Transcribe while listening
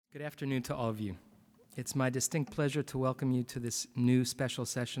Good afternoon to all of you. It's my distinct pleasure to welcome you to this new special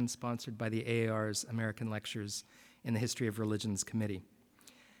session sponsored by the AAR's American Lectures in the History of Religions Committee.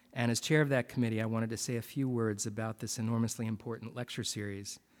 And as chair of that committee, I wanted to say a few words about this enormously important lecture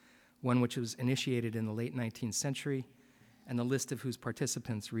series, one which was initiated in the late 19th century, and the list of whose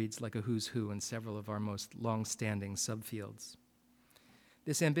participants reads like a who's who in several of our most long-standing subfields.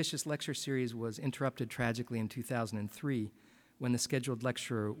 This ambitious lecture series was interrupted tragically in 2003 when the scheduled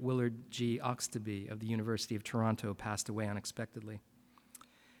lecturer Willard G. Oxtoby of the University of Toronto passed away unexpectedly.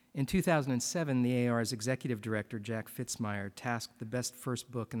 In 2007, the AAR's executive director, Jack Fitzmyer, tasked the Best First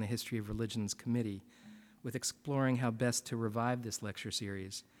Book in the History of Religions Committee with exploring how best to revive this lecture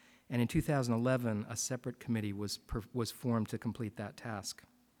series. And in 2011, a separate committee was formed to complete that task.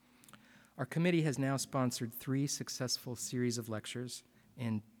 Our committee has now sponsored 3 successful series of lectures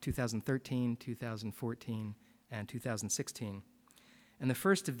in 2013, 2014, and 2016. And the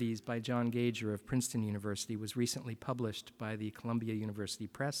first of these, by John Gauger of Princeton University, was recently published by the Columbia University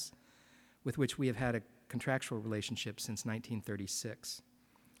Press, with which we have had a contractual relationship since 1936.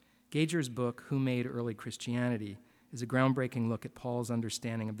 Gauger's book, Who Made Early Christianity, is a groundbreaking look at Paul's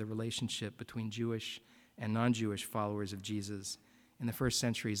understanding of the relationship between Jewish and non-Jewish followers of Jesus in the first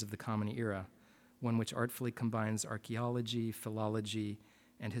centuries of the Common Era, one which artfully combines archaeology, philology,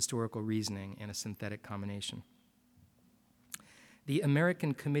 and historical reasoning in a synthetic combination. The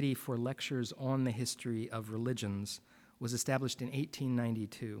American Committee for Lectures on the History of Religions was established in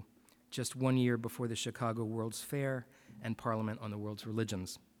 1892, just 1 year before the Chicago World's Fair and Parliament on the World's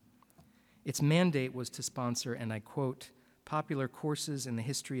Religions. Its mandate was to sponsor, and I quote, popular courses in the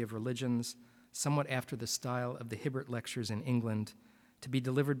history of religions, somewhat after the style of the Hibbert Lectures in England, to be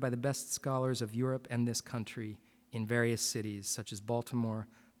delivered by the best scholars of Europe and this country in various cities such as Baltimore,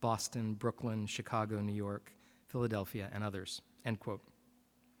 Boston, Brooklyn, Chicago, New York, Philadelphia, and others, end quote.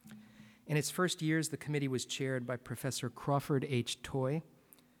 In its first years, the committee was chaired by Professor Crawford H. Toy,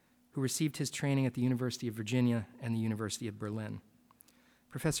 who received his training at the University of Virginia and the University of Berlin.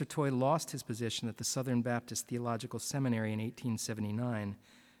 Professor Toy lost his position at the Southern Baptist Theological Seminary in 1879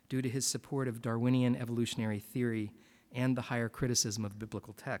 due to his support of Darwinian evolutionary theory and the higher criticism of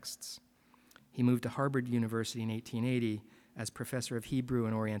biblical texts. He moved to Harvard University in 1880 as professor of Hebrew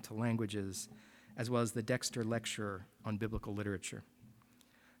and Oriental languages, as well as the Dexter Lecturer on Biblical Literature.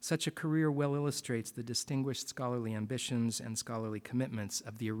 Such a career well illustrates the distinguished scholarly ambitions and scholarly commitments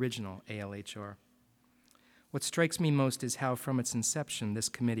of the original ALHR. What strikes me most is how, from its inception, this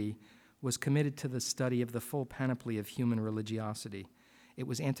committee was committed to the study of the full panoply of human religiosity. It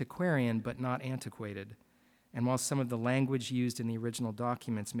was antiquarian, but not antiquated. And while some of the language used in the original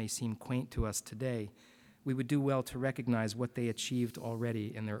documents may seem quaint to us today, we would do well to recognize what they achieved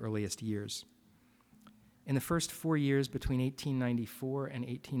already in their earliest years. In the first 4 years between 1894 and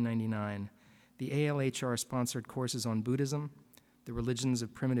 1899, the ALHR sponsored courses on Buddhism, the religions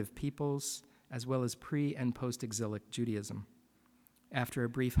of primitive peoples, as well as pre- and post-exilic Judaism. After a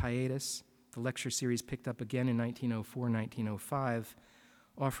brief hiatus, the lecture series picked up again in 1904-1905,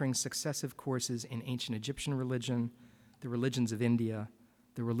 offering successive courses in ancient Egyptian religion, the religions of India,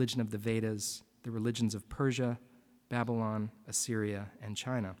 the religion of the Vedas, the religions of Persia, Babylon, Assyria, and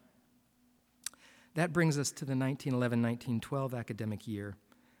China. That brings us to the 1911-1912 academic year,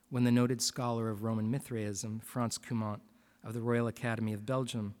 when the noted scholar of Roman Mithraism, Frans Cumont of the Royal Academy of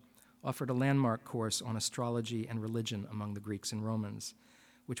Belgium, offered a landmark course on astrology and religion among the Greeks and Romans,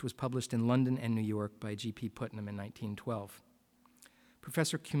 which was published in London and New York by G.P. Putnam in 1912.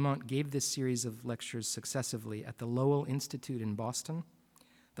 Professor Cumont gave this series of lectures successively at the Lowell Institute in Boston,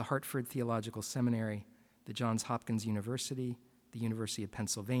 the Hartford Theological Seminary, the Johns Hopkins University, the University of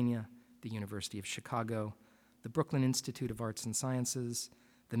Pennsylvania, the University of Chicago, the Brooklyn Institute of Arts and Sciences,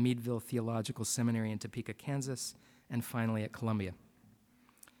 the Meadville Theological Seminary in Topeka, Kansas, and finally at Columbia.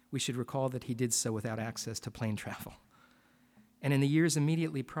 We should recall that he did so without access to plane travel. And in the years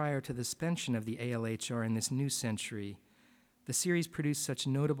immediately prior to the suspension of the ALHR in this new century, the series produced such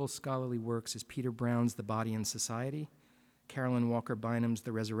notable scholarly works as Peter Brown's The Body and Society, Carolyn Walker Bynum's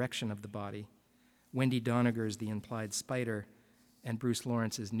The Resurrection of the Body, Wendy Doniger's The Implied Spider, and Bruce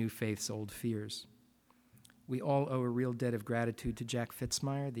Lawrence's New Faith's Old Fears. We all owe a real debt of gratitude to Jack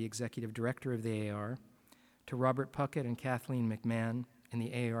Fitzmyer, the executive director of the AAR, to Robert Puckett and Kathleen McMahon in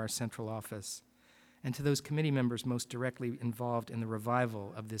the AAR Central Office, and to those committee members most directly involved in the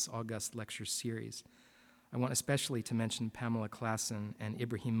revival of this august lecture series. I want especially to mention Pamela Klassen and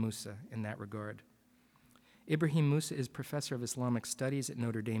Ibrahim Musa in that regard. Ibrahim Musa is professor of Islamic Studies at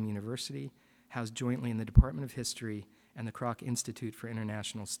Notre Dame University, housed jointly in the Department of History and the Kroc Institute for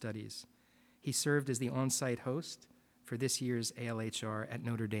International Studies. He served as the on-site host for this year's ALHR at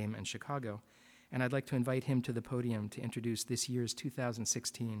Notre Dame and Chicago, and I'd like to invite him to the podium to introduce this year's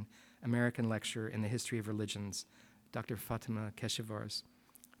 2016 American Lecturer in the History of Religions, Dr. Fatima Keshavarz.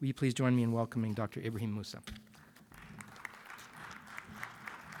 Will you please join me in welcoming Dr. Ibrahim Musa?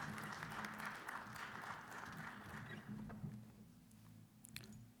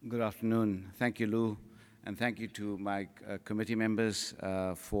 Good afternoon. Thank you, Lou, and thank you to my committee members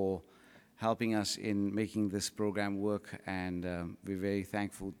for helping us in making this program work, and we're very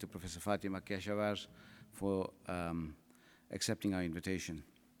thankful to Professor Fatima Keshavarz for accepting our invitation.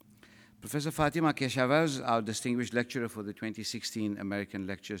 Professor Fatima Keshavarz, our distinguished lecturer for the 2016 American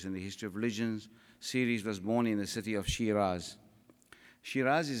Lectures in the History of Religions series, was born in the city of Shiraz.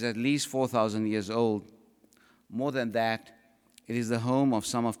 Shiraz is at least 4,000 years old. More than that, it is the home of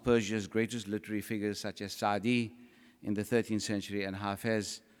some of Persia's greatest literary figures, such as Sa'di in the 13th century and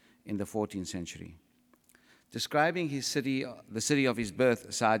Hafez in the 14th century. Describing his city, the city of his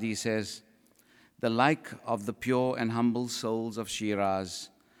birth, Sa'di says, "The like of the pure and humble souls of Shiraz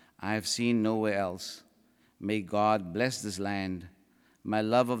I have seen nowhere else. May God bless this land. My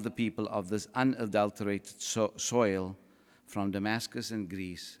love of the people of this unadulterated soil from Damascus and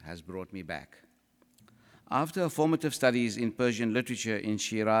Greece has brought me back." After formative studies in Persian literature in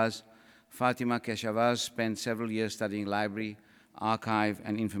Shiraz, Fatima Keshavarz spent several years studying library, archive,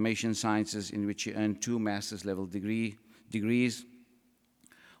 and information sciences, in which she earned 2 master's level degrees,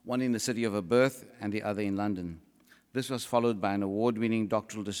 one in the city of her birth and the other in London. This was followed by an award-winning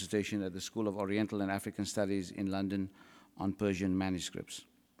doctoral dissertation at the School of Oriental and African Studies in London on Persian manuscripts.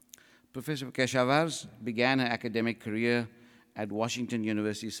 Professor Keshavarz began her academic career at Washington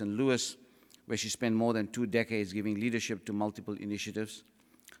University, St. Louis, where she spent more than 2 decades giving leadership to multiple initiatives.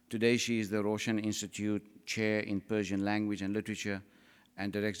 Today, she is the Roshan Institute Chair in Persian Language and Literature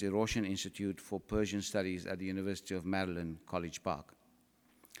and directs the Roshan Institute for Persian Studies at the University of Maryland, College Park.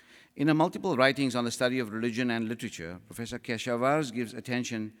 In her multiple writings on the study of religion and literature, Professor Keshavarz gives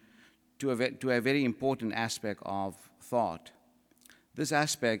attention to a very important aspect of thought. This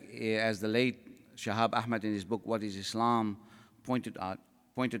aspect, as the late Shahab Ahmad in his book, What is Islam, pointed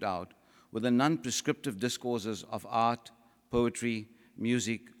out, were the non-prescriptive discourses of art, poetry,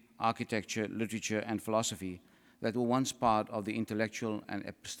 music, architecture, literature, and philosophy that were once part of the intellectual and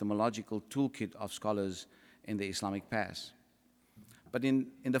epistemological toolkit of scholars in the Islamic past. But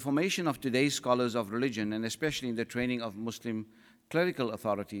in the formation of today's scholars of religion, and especially in the training of Muslim clerical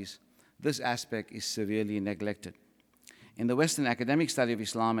authorities, this aspect is severely neglected. In the Western academic study of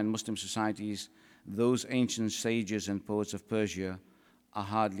Islam and Muslim societies, those ancient sages and poets of Persia are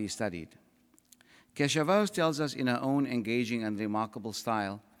hardly studied. Keshavarz tells us in her own engaging and remarkable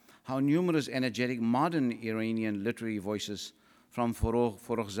style how numerous energetic modern Iranian literary voices, from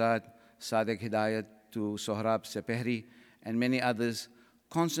Foroghzad, Sadegh Hidayat to Sohrab Sepehri, and many others,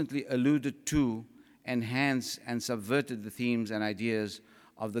 constantly alluded to, enhanced, and subverted the themes and ideas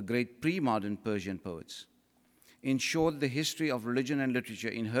of the great pre-modern Persian poets. In short, the history of religion and literature,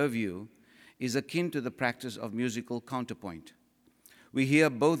 in her view, is akin to the practice of musical counterpoint. We hear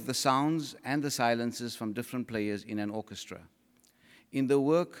both the sounds and the silences from different players in an orchestra. In her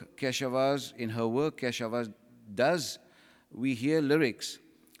work, Keshavarz we hear lyrics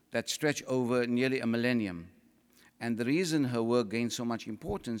that stretch over nearly a millennium. And the reason her work gains so much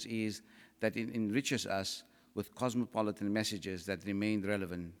importance is that it enriches us with cosmopolitan messages that remain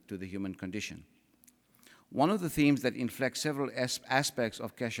relevant to the human condition. One of the themes that inflects several aspects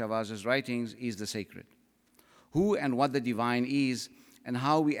of Keshavarz's writings is the sacred. Who and what the divine is, and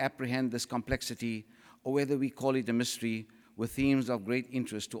how we apprehend this complexity, or whether we call it a mystery, were themes of great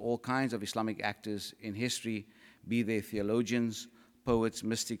interest to all kinds of Islamic actors in history, be they theologians, poets,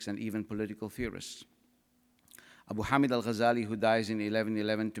 mystics, and even political theorists. Abu Hamid al-Ghazali, who dies in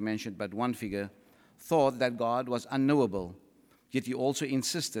 1111, to mention but one figure, thought that God was unknowable, yet he also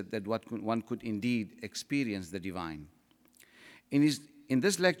insisted that one could indeed experience the divine. In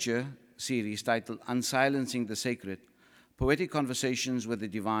this lecture series titled Unsilencing the Sacred, Poetic Conversations with the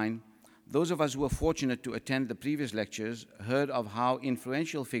Divine, those of us who were fortunate to attend the previous lectures heard of how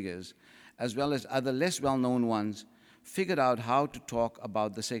influential figures, as well as other less well-known ones, figured out how to talk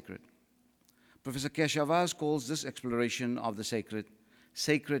about the sacred. Professor Keshavarz calls this exploration of the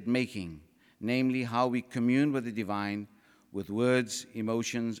sacred making, namely how we commune with the divine with words,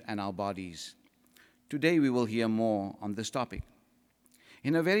 emotions, and our bodies. Today we will hear more on this topic.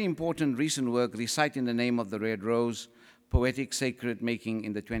 In a very important recent work, Reciting the Name of the Red Rose, Poetic Sacred Making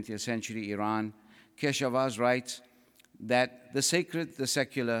in the 20th Century Iran, Keshavarz writes that the sacred, the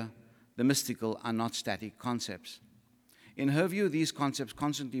secular, the mystical are not static concepts. In her view, these concepts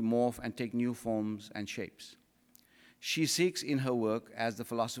constantly morph and take new forms and shapes. She seeks in her work, as the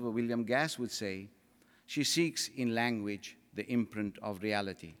philosopher William Gass would say, she seeks in language the imprint of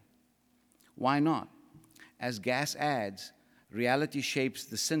reality. Why not? As Gass adds, reality shapes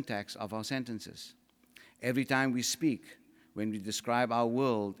the syntax of our sentences. Every time we speak, when we describe our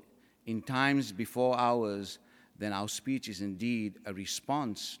world in times before ours, then our speech is indeed a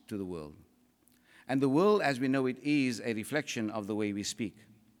response to the world. And the world as we know it is a reflection of the way we speak.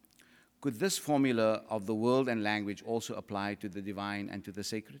 Could this formula of the world and language also apply to the divine and to the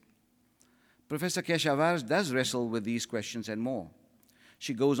sacred? Professor Keshavarz does wrestle with these questions and more.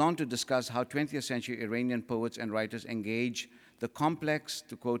 She goes on to discuss how 20th century Iranian poets and writers engage the complex,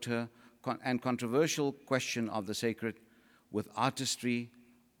 to quote her, and controversial question of the sacred with artistry,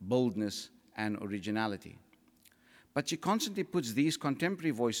 boldness, and originality. But she constantly puts these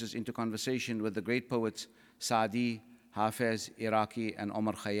contemporary voices into conversation with the great poets Saadi, Hafez, Iraqi, and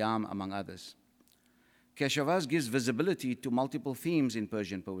Omar Khayyam, among others. Keshavarz gives visibility to multiple themes in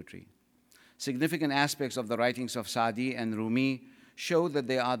Persian poetry. Significant aspects of the writings of Saadi and Rumi show that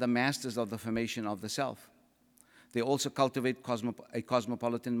they are the masters of the formation of the self. They also cultivate a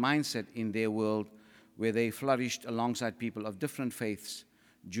cosmopolitan mindset in their world where they flourished alongside people of different faiths,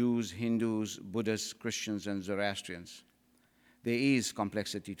 Jews, Hindus, Buddhists, Christians, and Zoroastrians. There is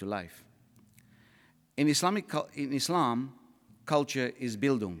complexity to life. In Islam, culture is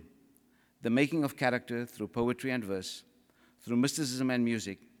Bildung, the making of character through poetry and verse, through mysticism and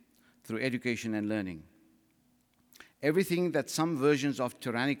music, through education and learning. Everything that some versions of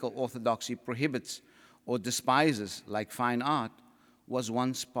tyrannical orthodoxy prohibits or despises, like fine art, was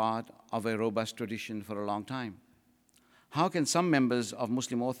once part of a robust tradition for a long time. How can some members of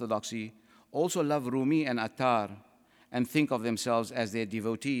Muslim orthodoxy also love Rumi and Attar and think of themselves as their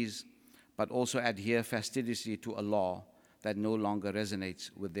devotees, but also adhere fastidiously to a law that no longer resonates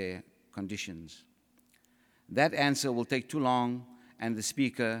with their conditions? That answer will take too long, and the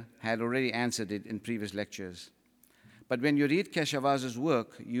speaker had already answered it in previous lectures. But when you read Keshavarz's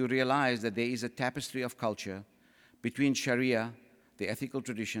work, you realize that there is a tapestry of culture between Sharia, the ethical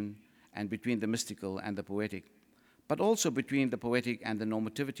tradition, and between the mystical and the poetic, but also between the poetic and the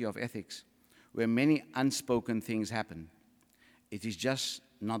normativity of ethics, where many unspoken things happen. It is just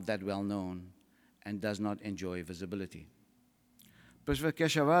not that well known and does not enjoy visibility. Professor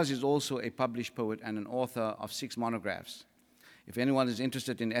Keshavarz is also a published poet and an author of 6 monographs. If anyone is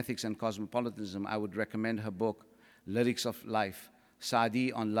interested in ethics and cosmopolitanism, I would recommend her book, Lyrics of Life,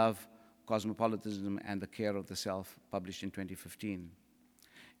 Saadi on Love, Cosmopolitanism, and the Care of the Self, published in 2015.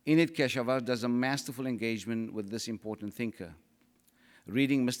 In it, Keshavarz does a masterful engagement with this important thinker.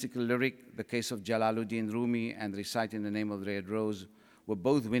 Reading Mystical Lyric, The Case of Jalaluddin Rumi, and Reciting the Name of the Red Rose were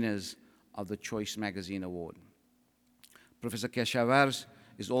both winners of the Choice Magazine Award. Professor Keshavarz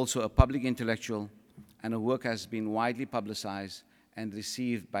is also a public intellectual, and her work has been widely publicized and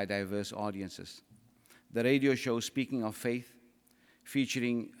received by diverse audiences. The radio show Speaking of Faith,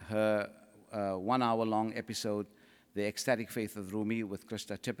 featuring her 1-hour-long episode, The Ecstatic Faith of Rumi with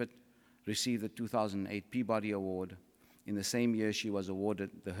Krista Tippett, received the 2008 Peabody Award. In the same year, she was awarded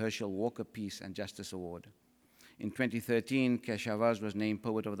the Herschel Walker Peace and Justice Award. In 2013, Keshavarz was named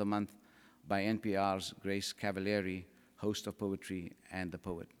Poet of the Month by NPR's Grace Cavalieri, host of Poetry and the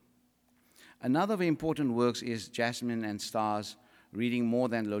Poet. Another of her important works is Jasmine and Stars, Reading More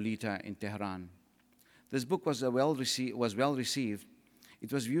Than Lolita in Tehran. This book was well received.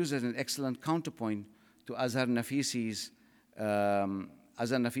 It was viewed as an excellent counterpoint to Azhar Nafisi's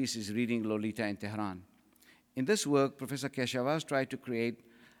Reading Lolita in Tehran. In this work, Professor Keshavarz tried to create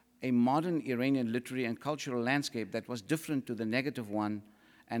a modern Iranian literary and cultural landscape that was different to the negative one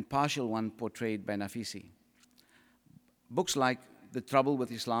and partial one portrayed by Nafisi. Books like The Trouble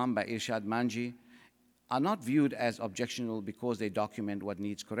with Islam by Irshad Manji are not viewed as objectionable because they document what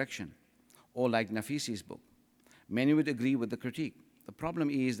needs correction, or like Nafisi's book. Many would agree with the critique. The problem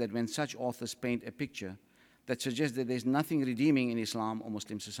is that when such authors paint a picture that suggests that there's nothing redeeming in Islam or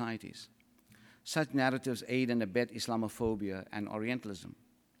Muslim societies, such narratives aid and abet Islamophobia and Orientalism.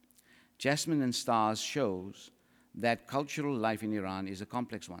 Jasmine and Stars shows that cultural life in Iran is a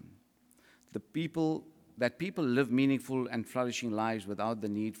complex one. People live meaningful and flourishing lives without the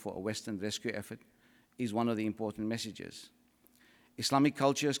need for a Western rescue effort is one of the important messages. Islamic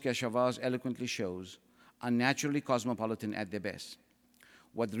cultures, Keshavarz eloquently shows, are naturally cosmopolitan at their best.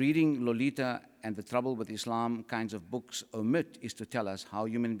 What Reading Lolita and The Trouble with Islam kinds of books omit is to tell us how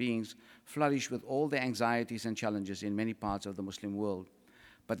human beings flourish with all the anxieties and challenges in many parts of the Muslim world,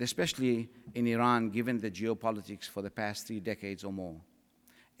 but especially in Iran, given the geopolitics for the past 3 decades or more.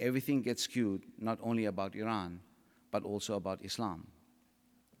 Everything gets skewed not only about Iran, but also about Islam.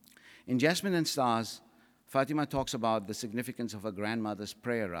 In Jasmine and Stars, Fatima talks about the significance of her grandmother's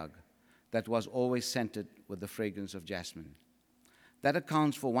prayer rug that was always scented with the fragrance of jasmine. That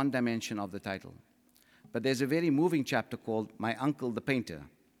accounts for one dimension of the title. But there's a very moving chapter called My Uncle the Painter.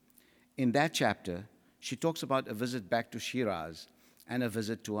 In that chapter, she talks about a visit back to Shiraz and a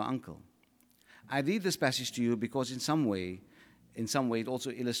visit to her uncle. I read this passage to you because in some way it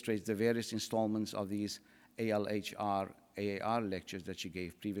also illustrates the various installments of these AAR lectures that she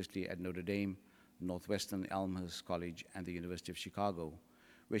gave previously at Notre Dame, Northwestern Elmhurst College, and the University of Chicago,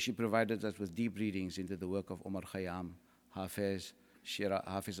 where she provided us with deep readings into the work of Omar Khayyam, Hafiz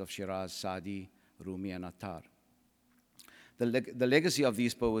of Shiraz, Saadi, Rumi, and Attar. The legacy of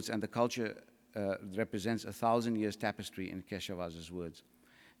these poets and the culture represents 1,000 years tapestry in Keshavaz's words.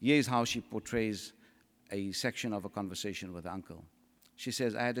 Here is how she portrays a section of a conversation with her uncle. She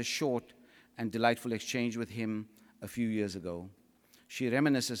says, I had a short and delightful exchange with him a few years ago. She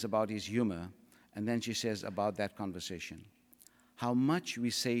reminisces about his humor, and then she says about that conversation, how much we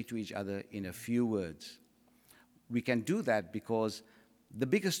say to each other in a few words. We can do that because the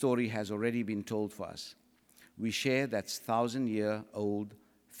bigger story has already been told for us. We share that 1,000-year-old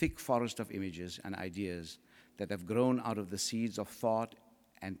thick forest of images and ideas that have grown out of the seeds of thought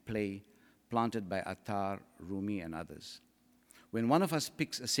and play planted by Attar, Rumi, and others. When one of us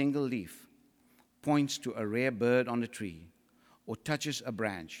picks a single leaf, points to a rare bird on a tree, or touches a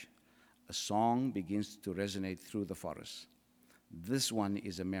branch, a song begins to resonate through the forest. This one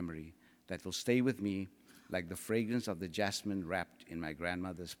is a memory that will stay with me like the fragrance of the jasmine wrapped in my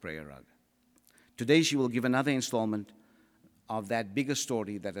grandmother's prayer rug. Today she will give another installment of that bigger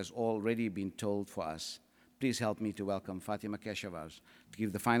story that has already been told for us. Please help me to welcome Fatima Keshavaz to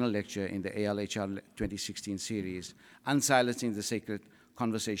give the final lecture in the ALHR 2016 series, Unsilencing the Sacred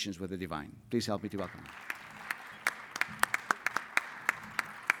Conversations with the Divine. Please help me to welcome her.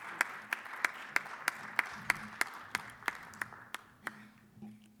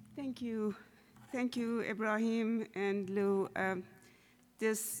 Thank you. Thank you, Ibrahim and Lou.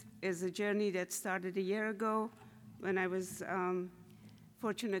 This is a journey that started a year ago when I was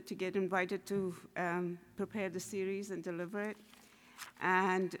fortunate to get invited to prepare the series and deliver it.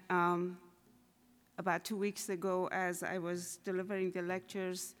 And about 2 weeks ago, as I was delivering the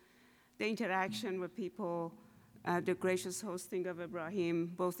lectures, the interaction with people, the gracious hosting of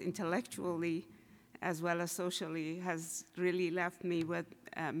Ibrahim, both intellectually as well as socially, has really left me with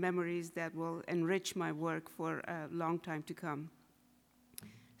memories that will enrich my work for a long time to come.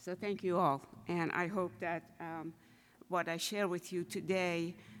 So thank you all, and I hope that what I share with you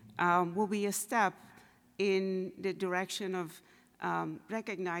today will be a step in the direction of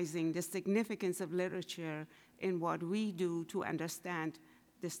recognizing the significance of literature in what we do to understand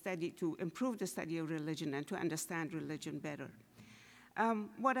the study, to improve the study of religion and to understand religion better.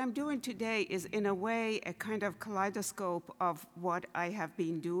 What I'm doing today is, in a way, a kind of kaleidoscope of what I have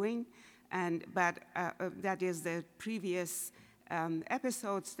been doing, but that is the previous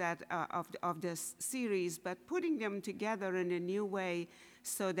episodes that of this series, but putting them together in a new way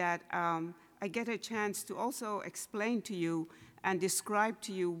so that I get a chance to also explain to you and describe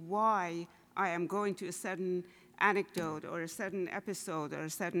to you why I am going to a certain anecdote or a certain episode or a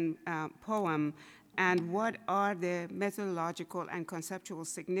certain poem, and what are the methodological and conceptual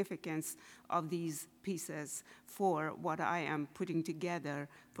significance of these pieces for what I am putting together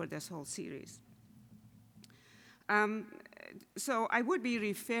for this whole series. So I would be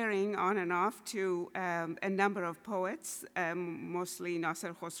referring on and off to a number of poets, mostly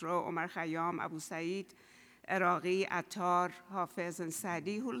Nasser Khosrow, Omar Khayyam, Abu Said, Iraqi, Attar, Hafiz, and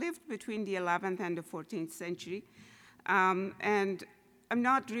Saadi, who lived between the 11th and the 14th century. And I'm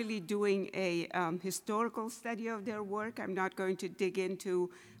not really doing a historical study of their work. I'm not going to dig into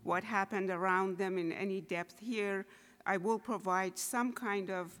what happened around them in any depth here. I will provide some kind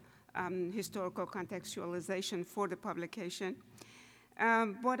of historical contextualization for the publication.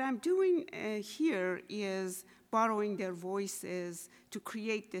 What I'm doing here is borrowing their voices to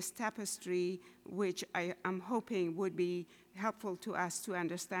create this tapestry, which I am hoping would be helpful to us to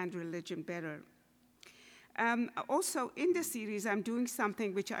understand religion better. Also, in the series, I'm doing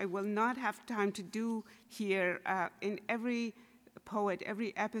something which I will not have time to do here. In every poet,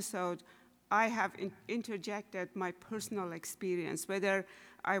 every episode, I have interjected my personal experience, whether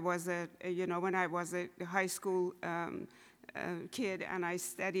I was when I was a high school kid and I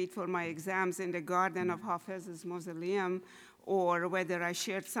studied for my exams in the garden of Hafiz's mausoleum, or whether I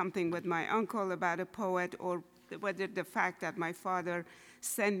shared something with my uncle about a poet, or whether the fact that my father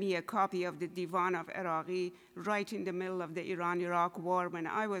sent me a copy of the Divan of Iraqi right in the middle of the Iran-Iraq war when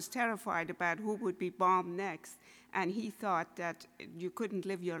I was terrified about who would be bombed next. And he thought that you couldn't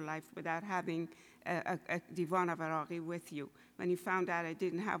live your life without having a divan of Iraqi with you. When he found out I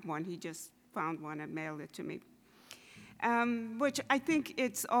didn't have one, he just found one and mailed it to me. Which I think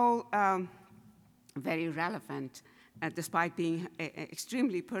it's all very relevant, despite being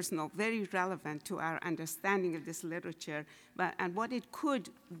extremely personal, very relevant to our understanding of this literature, and what it could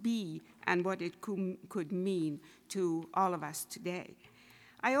be and what it could mean to all of us today.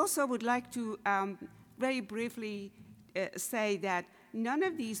 I also would like to very briefly say that none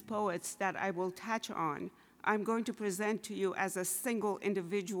of these poets that I will touch on I'm going to present to you as a single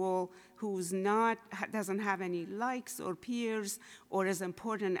individual who's doesn't have any likes or peers or is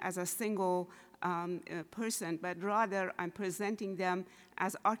important as a single person, but rather I'm presenting them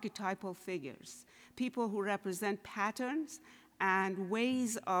as archetypal figures, people who represent patterns and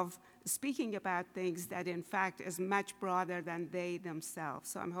ways of speaking about things that in fact is much broader than they themselves.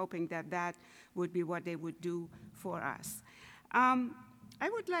 So I'm hoping that that would be what they would do for us. I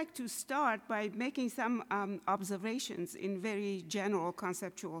would like to start by making some observations in very general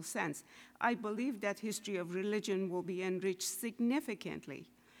conceptual sense. I believe that history of religion will be enriched significantly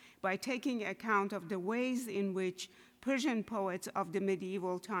by taking account of the ways in which Persian poets of the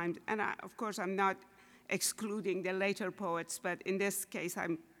medieval times, and of course I'm not excluding the later poets, but in this case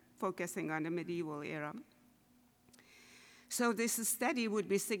I'm focusing on the medieval era. So this study would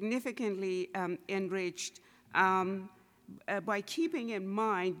be significantly enriched by keeping in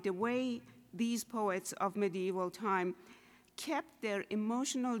mind the way these poets of medieval time kept their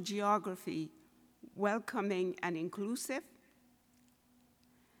emotional geography welcoming and inclusive,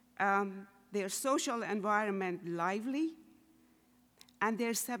 their social environment lively, and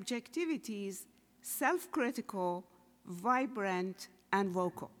their subjectivities self-critical, vibrant, and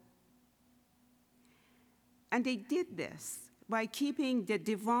vocal. And they did this by keeping the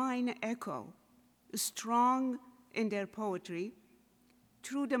divine echo strong in their poetry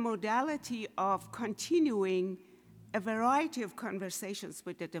through the modality of continuing a variety of conversations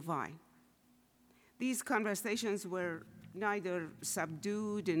with the divine. These conversations were neither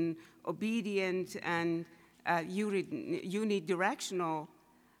subdued and obedient and unidirectional,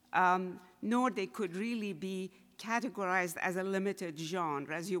 nor they could really be categorized as a limited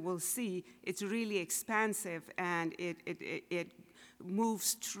genre. As you will see, it's really expansive and it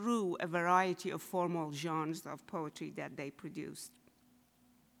moves through a variety of formal genres of poetry that they produced.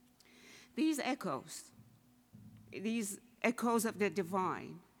 These echoes of the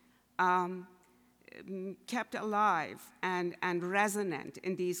divine, kept alive and resonant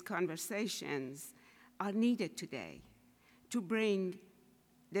in these conversations are needed today to bring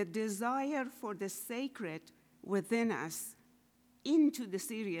the desire for the sacred within us into the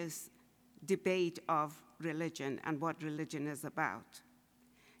serious debate of religion and what religion is about.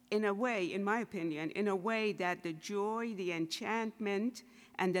 In a way, in my opinion, in a way that the joy, the enchantment,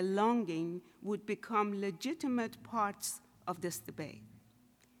 and the longing would become legitimate parts of this debate.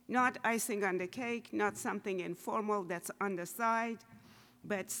 Not icing on the cake, not something informal that's on the side,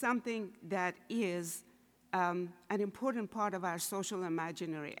 but something that is an important part of our social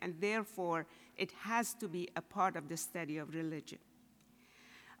imaginary, and therefore it has to be a part of the study of religion.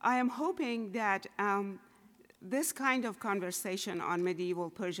 I am hoping that this kind of conversation on medieval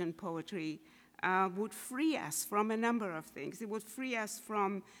Persian poetry would free us from a number of things. It would free us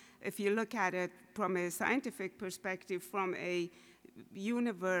from, if you look at it from a scientific perspective, from a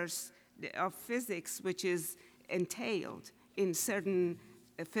universe of physics which is entailed in certain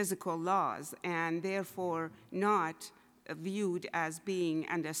physical laws and therefore not viewed as being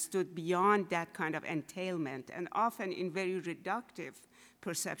understood beyond that kind of entailment, and often in very reductive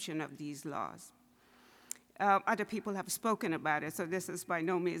perception of these laws. Other people have spoken about it, so this is by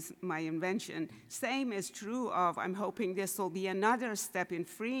no means my invention. Same is true of, I'm hoping this will be another step in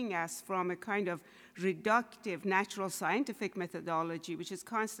freeing us from a kind of reductive natural scientific methodology which is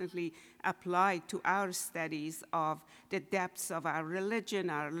constantly applied to our studies of the depths of our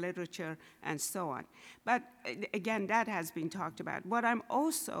religion, our literature, and so on. But again, that has been talked about. What I'm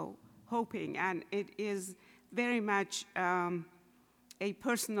also hoping, and it is very much a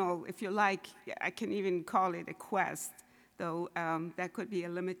personal, if you like, I can even call it a quest, though that could be a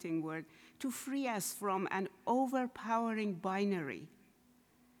limiting word, to free us from an overpowering binary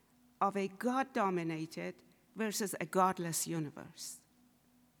of a God-dominated versus a godless universe.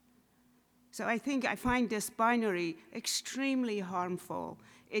 So I find this binary extremely harmful.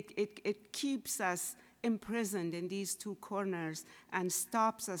 It keeps us imprisoned in these two corners and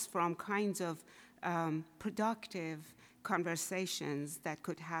stops us from kinds of productive conversations that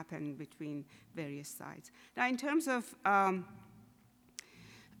could happen between various sides. Now, in terms of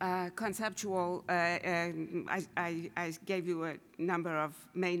conceptual, I gave you a number of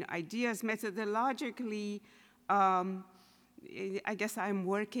main ideas. Methodologically, I guess I'm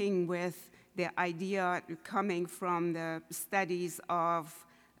working with the idea coming from the studies of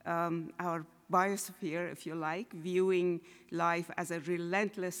our biosphere, if you like, viewing life as a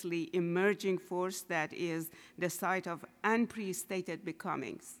relentlessly emerging force that is the site of unprestated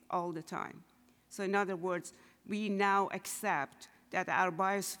becomings all the time. So in other words, we now accept that our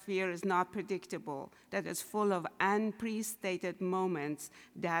biosphere is not predictable, that it's full of unprestated moments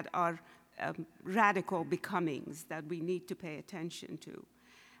that are radical becomings that we need to pay attention to.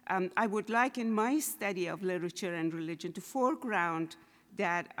 I would like in my study of literature and religion to foreground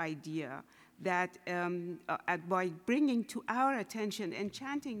that idea that by bringing to our attention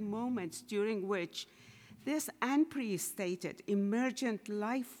enchanting moments during which this unprestated emergent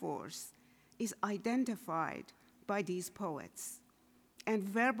life force is identified by these poets and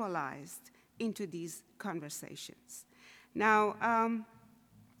verbalized into these conversations. Now,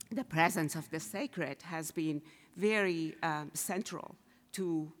 the presence of the sacred has been very central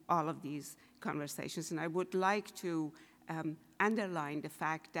to all of these conversations, and I would like to underline the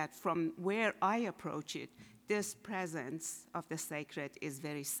fact that from where I approach it, this presence of the sacred is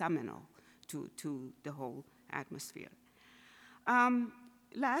very seminal to the whole atmosphere.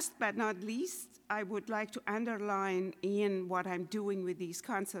 Last but not least, I would like to underline in what I'm doing with these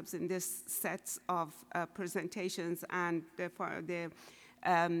concepts in this sets of presentations and the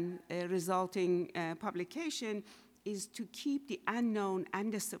resulting publication is to keep the unknown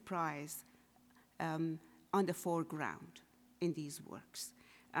and the surprise on the foreground in these works.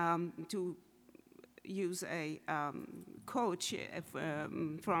 To use a quote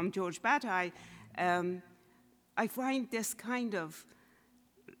from George Bataille, I find this kind of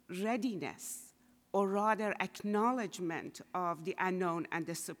readiness, or rather acknowledgement of the unknown and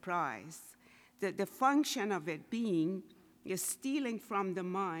the surprise, the function of it being is stealing from the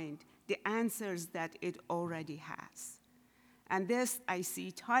mind the answers that it already has. And this I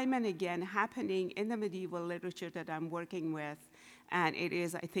see time and again happening in the medieval literature that I'm working with, and it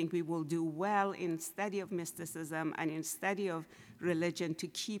is, I think we will do well in study of mysticism and in study of religion to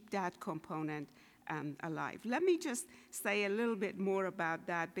keep that component alive. Let me just say a little bit more about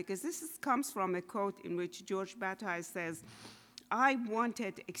that, because this comes from a quote in which George Bataille says, I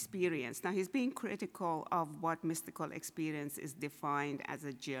wanted experience. Now, he's being critical of what mystical experience is defined as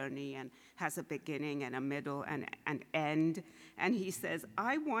a journey and has a beginning and a middle and an end. And he says,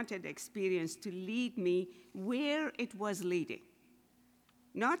 I wanted experience to lead me where it was leading,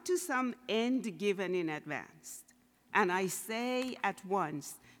 not to some end given in advance. And I say at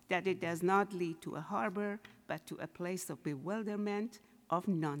once that it does not lead to a harbor, but to a place of bewilderment, of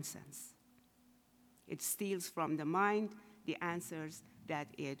nonsense. It steals from the mind the answers that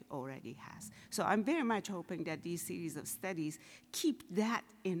it already has. So I'm very much hoping that these series of studies keep that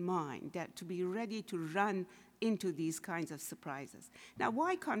in mind, that to be ready to run into these kinds of surprises. Now,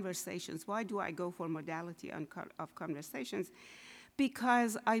 why conversations? Why do I go for modality of conversations?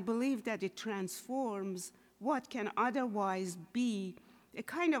 Because I believe that it transforms what can otherwise be a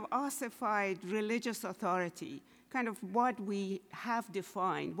kind of ossified religious authority, kind of what we have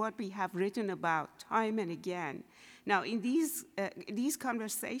defined, what we have written about time and again. Now, in these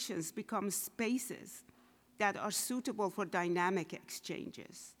conversations become spaces that are suitable for dynamic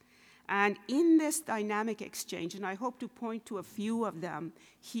exchanges. And in this dynamic exchange, and I hope to point to a few of them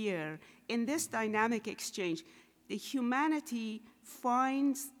here, in this dynamic exchange, the humanity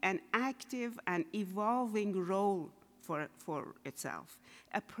finds an active and evolving role for itself,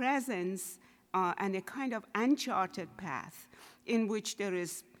 a presence and a kind of uncharted path in which there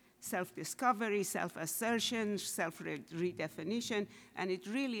is self-discovery, self-assertion, self-redefinition, and it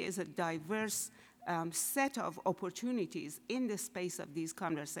really is a diverse set of opportunities in the space of these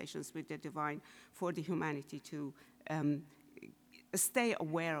conversations with the divine for the humanity to stay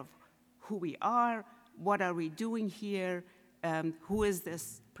aware of who we are, what are we doing here, who is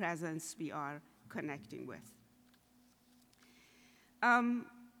this presence we are connecting with.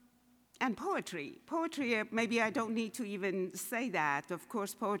 And poetry. Poetry, maybe I don't need to even say that. Of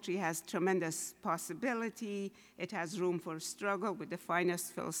course, poetry has tremendous possibility. It has room for struggle with the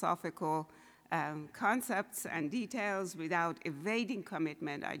finest philosophical concepts and details without evading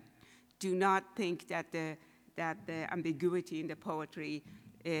commitment. I do not think that the ambiguity in the poetry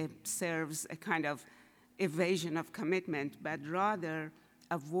serves a kind of evasion of commitment, but rather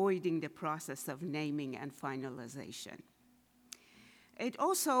avoiding the process of naming and finalization. It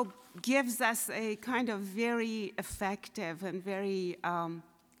also gives us a kind of very effective and very, I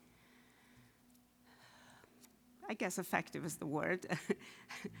I guess effective is the word,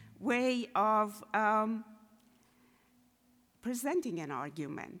 way of presenting an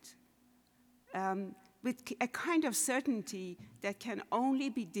argument with a kind of certainty that can only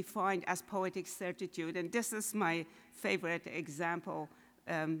be defined as poetic certitude. And this is my favorite example.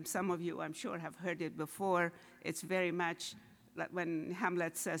 Some of you, I'm sure, have heard it before. It's very much like when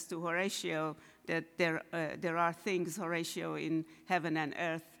Hamlet says to Horatio that there are things, Horatio, in heaven and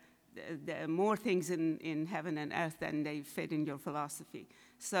earth, there are more things in heaven and earth than they fit in your philosophy.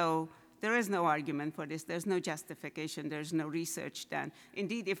 So there is no argument for this. There's no justification. There's no research done.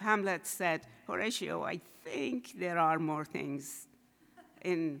 Indeed, if Hamlet said, Horatio, I think there are more things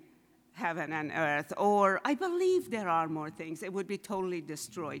in heaven and earth, or I believe there are more things, it would be totally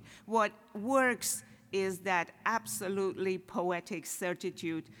destroyed. What works is that absolutely poetic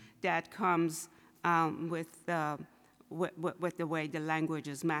certitude that comes with the way the language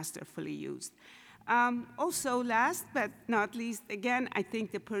is masterfully used. Also, last but not least, again, I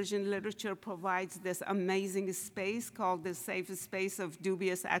think the Persian literature provides this amazing space called the safe space of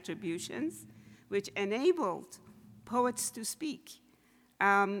dubious attributions, which enabled poets to speak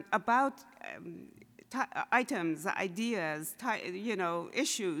about items, ideas,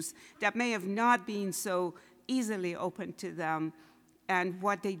 issues that may have not been so easily open to them. And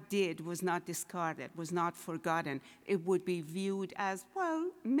what they did was not discarded, was not forgotten. It would be viewed as,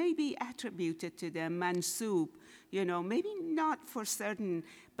 well, maybe attributed to them, mansub, maybe not for certain,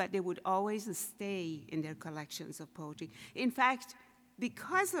 but they would always stay in their collections of poetry. In fact,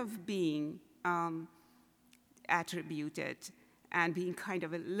 because of being attributed and being kind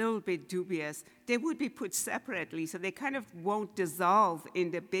of a little bit dubious, they would be put separately, so they kind of won't dissolve in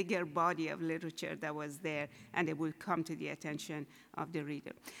the bigger body of literature that was there, and they will come to the attention of the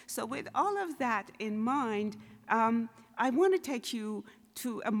reader. So with all of that in mind, I want to take you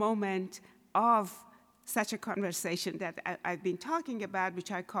to a moment of such a conversation that I've been talking about,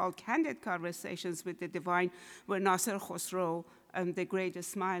 which I call Candid Conversations with the Divine, where Nasser Khosrow, the great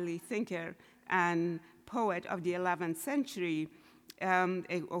Ismaili thinker and poet of the 11th century,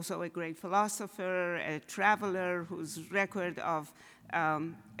 also a great philosopher, a traveler whose record of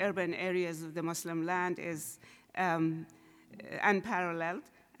urban areas of the Muslim land is unparalleled.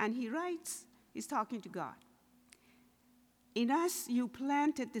 And he writes, he's talking to God. In us, you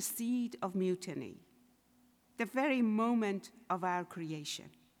planted the seed of mutiny, the very moment of our creation.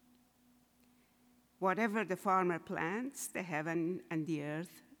 Whatever the farmer plants, the heaven and the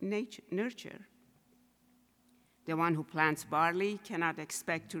earth nurture. The one who plants barley cannot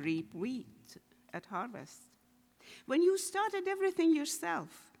expect to reap wheat at harvest. When you started everything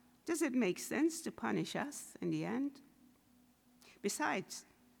yourself, does it make sense to punish us in the end? Besides,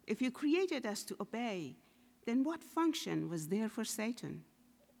 if you created us to obey, then what function was there for Satan?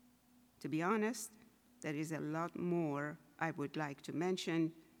 To be honest, there is a lot more I would like to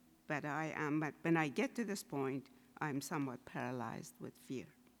mention, but when I get to this point, I'm somewhat paralyzed with fear.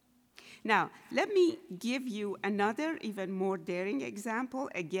 Now, let me give you another, even more daring example,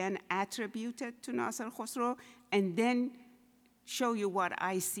 again attributed to Nasser Khosrow, and then show you what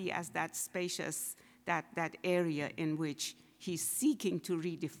I see as that spacious, that area in which he's seeking to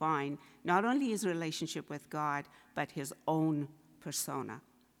redefine not only his relationship with God, but his own persona.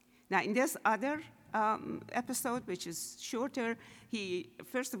 Now, in this other episode, which is shorter, he,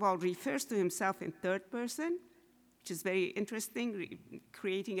 first of all, refers to himself in third person, which is very interesting,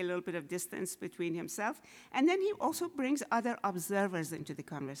 creating a little bit of distance between himself. And then he also brings other observers into the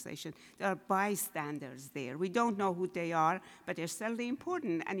conversation. There are bystanders there. We don't know who they are, but they're certainly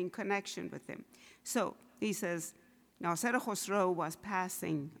important and in connection with him. So he says, Nasser Khosrow was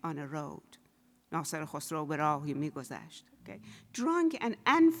passing on a road. Nasser Khosrow berahi migozasht. Okay? Drunk and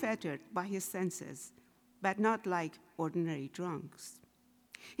unfettered by his senses, but not like ordinary drunks.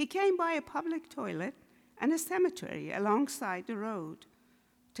 He came by a public toilet and a cemetery alongside the road.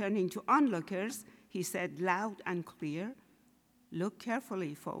 Turning to onlookers, he said loud and clear, "Look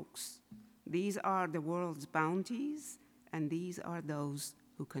carefully, folks. These are the world's bounties, and these are those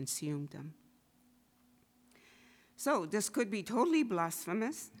who consume them." So this could be totally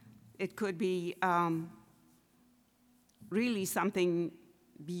blasphemous. It could be really something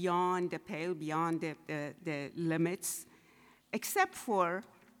beyond the pale, beyond the limits, except for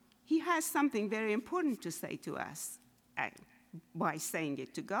he has something very important to say to us by saying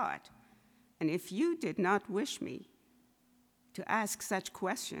it to God. And if you did not wish me to ask such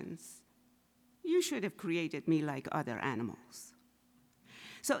questions, you should have created me like other animals.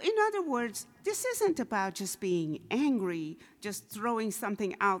 So in other words, this isn't about just being angry, just throwing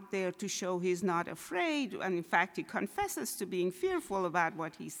something out there to show he's not afraid, and in fact, he confesses to being fearful about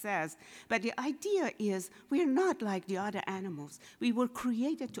what he says. But the idea is we're not like the other animals. We were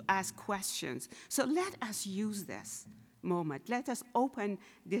created to ask questions. So let us use this moment. Let us open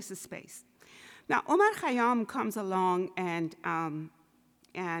this space. Now, Omar Khayyam comes along and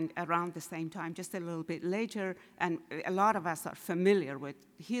around the same time, just a little bit later, and a lot of us are familiar with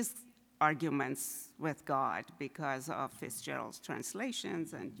his arguments with God because of Fitzgerald's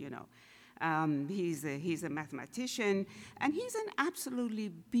translations, and he's a mathematician, and he's an absolutely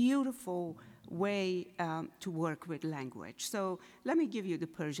beautiful way to work with language. So let me give you the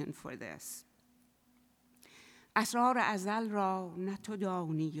Persian for this. اسرار ازل را نه تو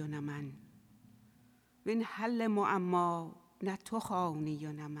دانی و نه من وین حل معما نه تو خوانی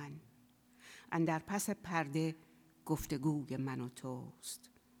و نه من اندر پس پرده گفتگوی من و توست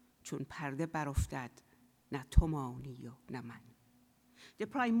چون پرده برافتد نه تو مانی و نه من. The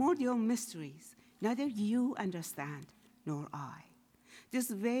primordial mysteries neither you understand nor I. This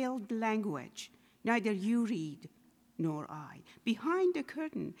veiled language neither you read nor I. Behind the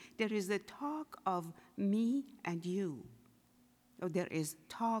curtain, there is a talk of me and you. Oh, there is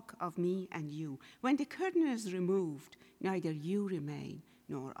talk of me and you. When the curtain is removed, neither you remain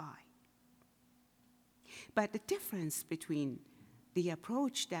nor I. But the difference between the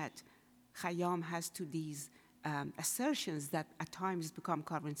approach that Khayyam has to these assertions that at times become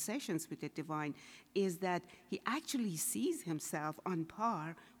conversations with the divine is that he actually sees himself on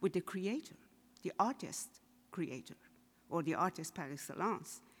par with the creator, the artist creator, or the artist par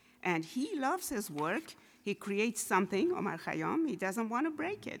excellence. And he loves his work. He creates something, Omar Khayyam, he doesn't want to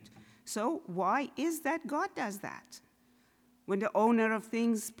break it. So why is that God does that? When the owner of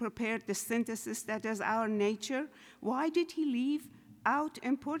things prepared the synthesis that is our nature, why did he leave out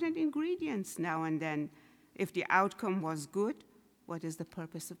important ingredients now and then? If the outcome was good, what is the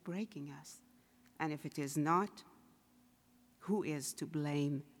purpose of breaking us? And if it is not, who is to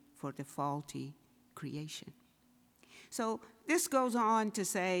blame for the faulty creation? So this goes on to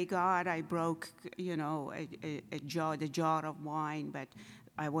say, God, I broke, the jar of wine, but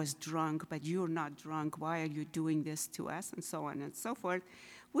I was drunk, but you're not drunk. Why are you doing this to us? And so on and so forth,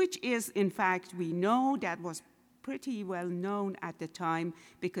 which is, in fact, we know that was pretty well known at the time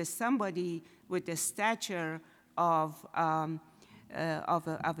because somebody with the stature of the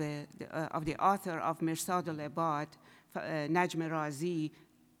author of Mirsad al-Ibad, Najm Razi,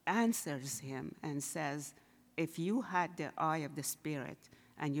 answers him and says, if you had the eye of the spirit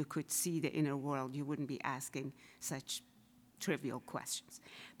and you could see the inner world, you wouldn't be asking such trivial questions.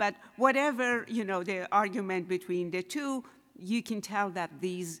 But whatever, the argument between the two, you can tell that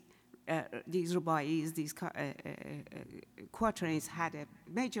these ruba'is, these quatrains had a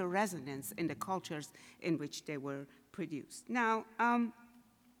major resonance in the cultures in which they were produced. Now, I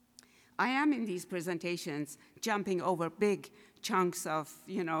am in these presentations jumping over big chunks of,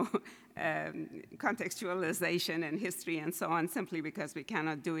 contextualization and history and so on, simply because we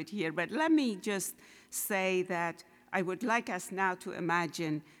cannot do it here. But let me just say that I would like us now to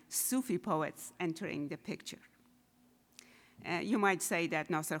imagine Sufi poets entering the picture. You might say that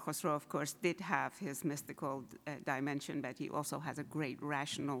Nasser Khosrow, of course, did have his mystical dimension, but he also has a great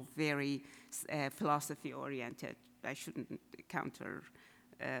rational, very philosophy-oriented. I shouldn't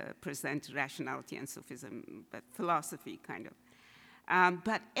present rationality and Sufism, but philosophy kind of.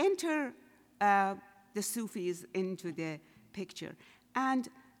 But enter the Sufis into the picture. And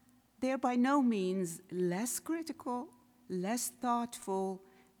they're by no means less critical, less thoughtful,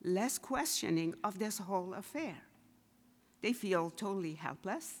 less questioning of this whole affair. They feel totally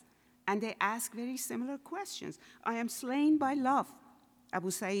helpless, and they ask very similar questions. I am slain by love.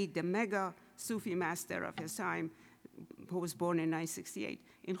 Abu Sa'id, the mega Sufi master of his time, who was born in 968,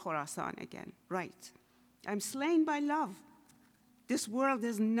 in Khorasan again, right. I'm slain by love. This world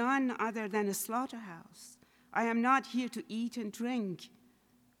is none other than a slaughterhouse. I am not here to eat and drink,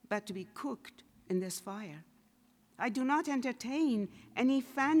 but to be cooked in this fire. I do not entertain any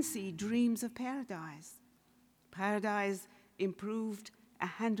fancy dreams of paradise. Paradise improved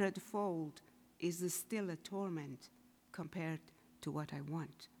 100-fold is still a torment compared to what I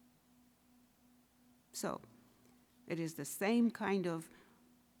want. So it is the same kind of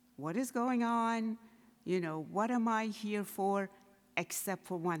what is going on, what am I here for, except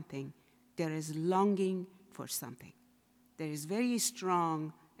for one thing. There is longing for something. There is very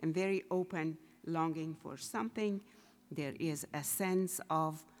strong and very open longing for something. There is a sense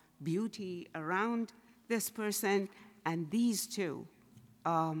of beauty around this person, and these two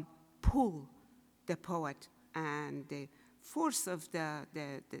pull the poet and the force of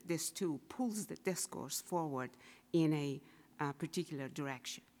this two pulls the discourse forward in a particular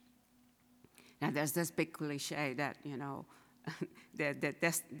direction. Now, there's this big cliche that,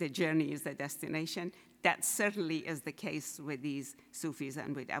 the journey is the destination. That certainly is the case with these Sufis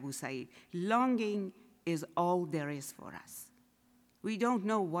and with Abu Said. Longing is all there is for us. We don't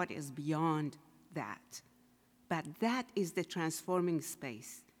know what is beyond that, but that is the transforming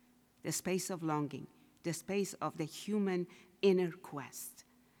space, the space of longing, the space of the human inner quest.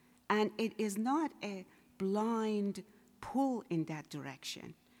 And it is not a blind pull in that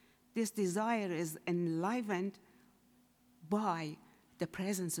direction. This desire is enlivened by the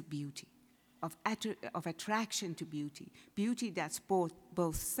presence of beauty, of attraction to beauty, beauty that's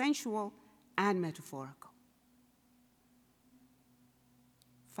both sensual and metaphorical.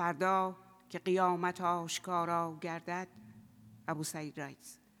 فردا که قیامت آشکارا گردد, Abu Said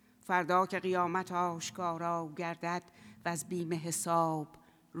writes, فردا که قیامت آشکارا گردد و از بیم حساب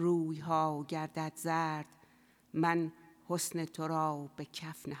رویها گردد زرد, من حسن تو را به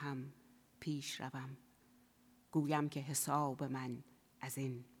کف نهم پیش روم, گویم که حساب من از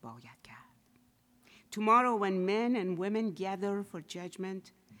این باید کرد. Tomorrow, when men and women gather for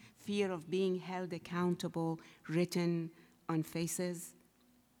judgment, fear of being held accountable written on faces,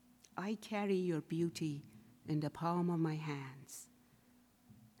 I carry your beauty in the palm of my hands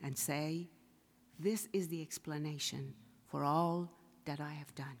and say, this is the explanation for all that I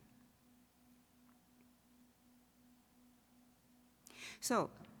have done. So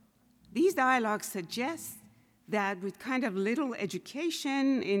these dialogues suggest that with kind of little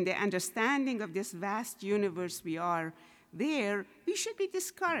education in the understanding of this vast universe we are there, we should be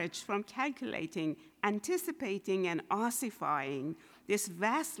discouraged from calculating, anticipating, and ossifying this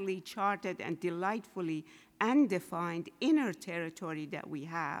vastly charted and delightfully undefined inner territory that we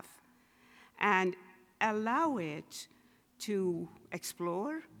have, and allow it to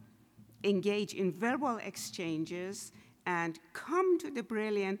explore, engage in verbal exchanges, and come to the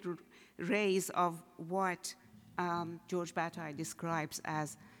brilliant rays of what George Bataille describes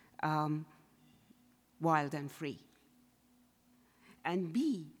as wild and free, and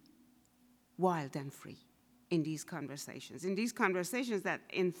be wild and free in these conversations that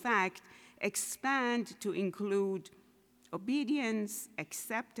in fact expand to include obedience,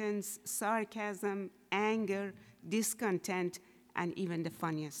 acceptance, sarcasm, anger, discontent, and even the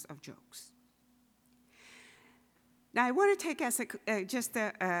funniest of jokes. Now, I want to take us just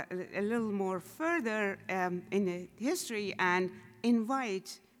a little more further in the history and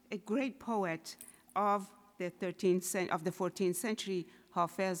invite a great poet of the 14th century,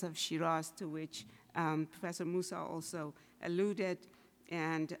 Hafez of Shiraz, to which Professor Musa also alluded.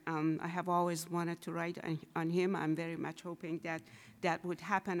 And I have always wanted to write on him. I'm very much hoping that that would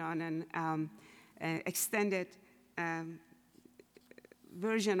happen on an extended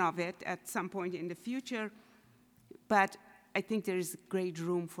version of it at some point in the future. But I think there is great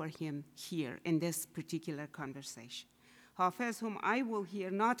room for him here in this particular conversation. Hafez, whom I will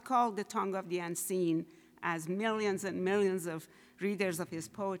hear not called the tongue of the unseen, as millions and millions of readers of his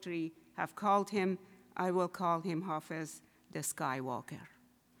poetry have called him, I will call him Hafez the Skywalker.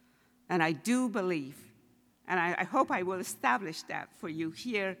 And I do believe, and I hope I will establish that for you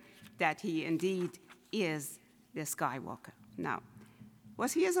here, that he indeed is the Skywalker. Now,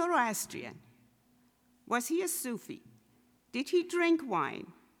 was he a Zoroastrian? Was he a Sufi? Did he drink wine?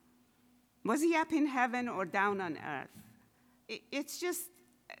 Was he up in heaven or down on earth? It's just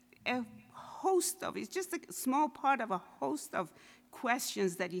a host of, it's just a small part of a host of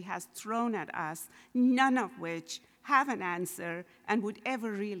questions that he has thrown at us, none of which have an answer and would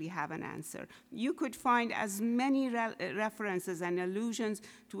ever really have an answer. You could find as many references and allusions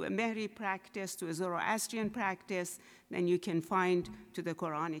to a Mehri practice, to a Zoroastrian practice, than you can find to the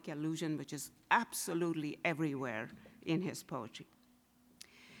Quranic allusion, which is absolutely everywhere in his poetry.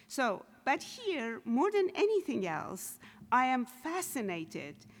 So, but here, more than anything else, I am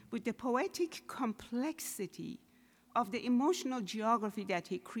fascinated with the poetic complexity of the emotional geography that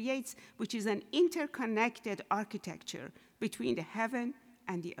he creates, which is an interconnected architecture between the heaven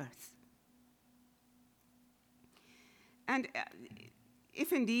and the earth. And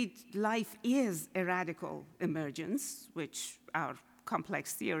if indeed life is a radical emergence, which our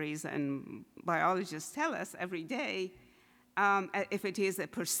complex theories and biologists tell us every day, if it is a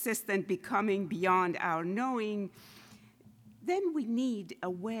persistent becoming beyond our knowing, then we need a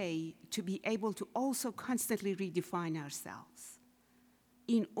way to be able to also constantly redefine ourselves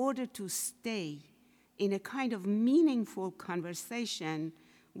in order to stay in a kind of meaningful conversation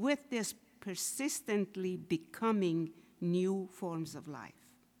with this persistently becoming new forms of life.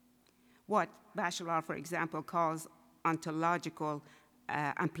 What Bachelard, for example, calls ontological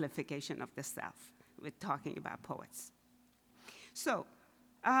amplification of the self. We're talking about poets. So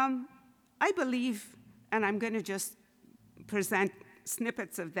I believe, and I'm going to just present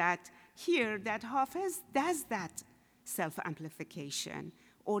snippets of that here, that Hafez does that self-amplification,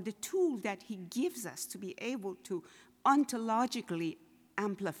 or the tool that he gives us to be able to ontologically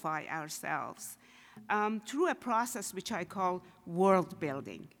amplify ourselves through a process which I call world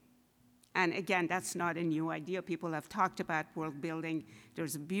building. And again, that's not a new idea. People have talked about world building.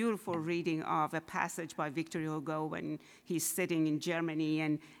 There's a beautiful reading of a passage by Victor Hugo when he's sitting in Germany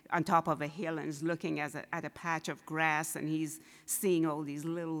and on top of a hill and is looking at a patch of grass, and he's seeing all these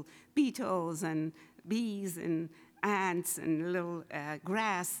little beetles and bees and ants and little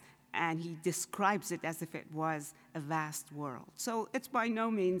grass, and he describes it as if it was a vast world. So it's by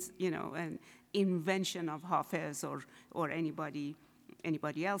no means, an invention of Hafez or anybody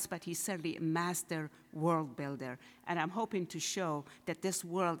else, but he's certainly a master world builder. And I'm hoping to show that this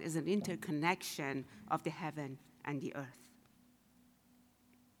world is an interconnection of the heaven and the earth.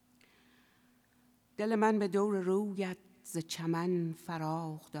 دل من به دور رویت ز چمن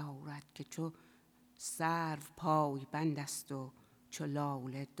فراخ دارد که چو سرو پای بند است و چو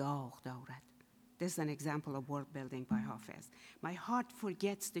لاله داغ دارد. This is an example of world building by Hafez. My heart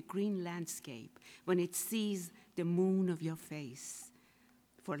forgets the green landscape when it sees the moon of your face.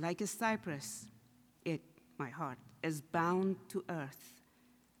 For like a cypress, my heart, is bound to earth,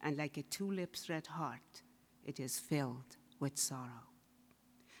 and like a tulip's red heart, it is filled with sorrow.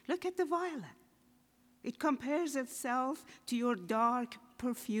 Look at the violet. It compares itself to your dark,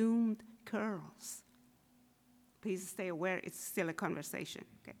 perfumed curls. Please stay aware, it's still a conversation.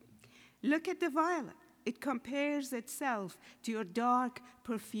 Okay. Look at the violet. It compares itself to your dark,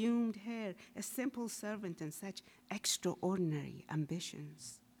 perfumed hair, a simple servant and such extraordinary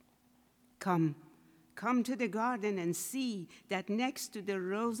ambitions. Come to the garden and see that next to the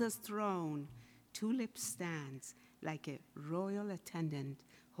rose's throne, Tulip stands like a royal attendant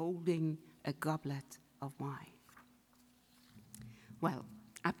holding a goblet of wine. Well,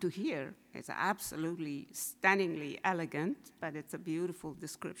 up to here, it's absolutely stunningly elegant, but it's a beautiful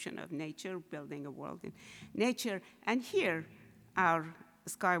description of nature, building a world in nature. And here, our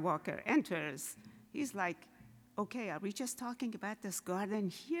Skywalker enters. He's like, okay, are we just talking about this garden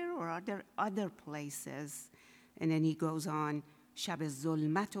here, or are there other places? And then he goes on, شب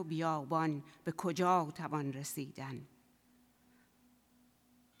ظلمت و بیابان به کجا توان رسیدن.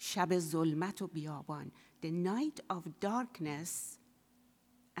 شب ظلمت و بیابان, the night of darkness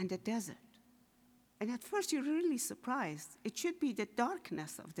and the desert. And at first you're really surprised. It should be the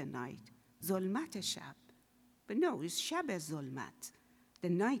darkness of the night, ظلمت شب. But no, it's شب ظلمت, the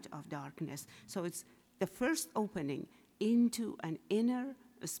night of darkness. So it's the first opening into an inner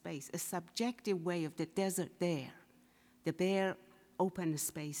space, a subjective way of the desert there, the bare open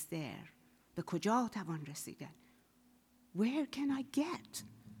space there. به کجا توان رسیدن? Where can I get?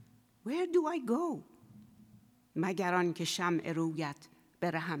 Where do I go? مگر آنکه شمع رویت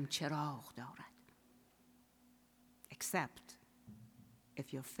برهم چراغ دارد. Except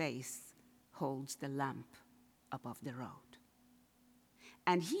if your face holds the lamp above the road.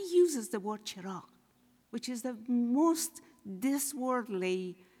 And he uses the word chirag, which is the most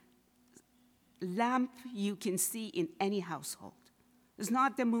this-worldly lamp you can see in any household. It's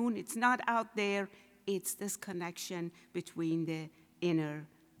not the moon, it's not out there, it's this connection between the inner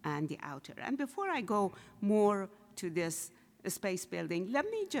and the outer. And before I go more to this space building, let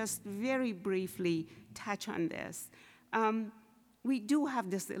me just very briefly touch on this. We do have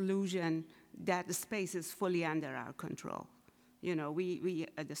this illusion that the space is fully under our control. You know, we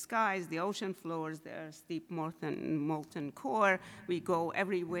the skies, the ocean floors, their steep molten core, we go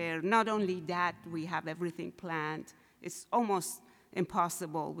everywhere. Not only that, we have everything planned. It's almost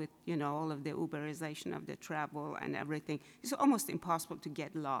impossible with, all of the Uberization of the travel and everything. It's almost impossible to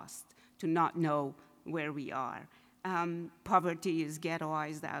get lost, to not know where we are. Poverty is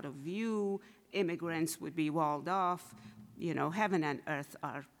ghettoized out of view. Immigrants would be walled off. Heaven and earth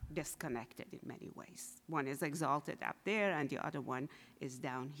are disconnected in many ways. One is exalted up there, and the other one is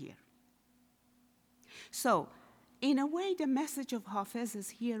down here. So, in a way, the message of Hafez is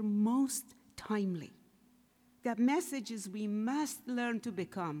here most timely. The message is we must learn to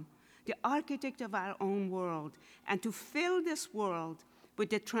become the architect of our own world and to fill this world with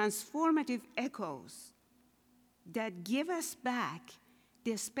the transformative echoes that give us back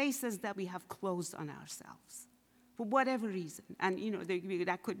the spaces that we have closed on ourselves. for whatever reason. And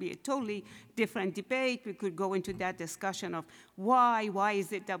that could be a totally different debate. We could go into that discussion of why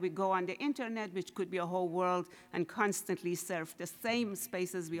is it that we go on the internet, which could be a whole world, and constantly surf the same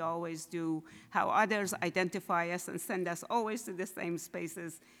spaces we always do, how others identify us and send us always to the same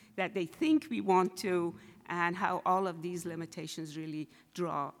spaces that they think we want to, and how all of these limitations really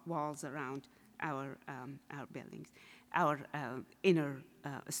draw walls around our buildings, our inner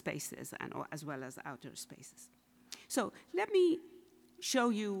spaces, and as well as outer spaces. So let me show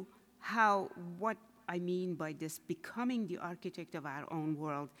you what I mean by this becoming the architect of our own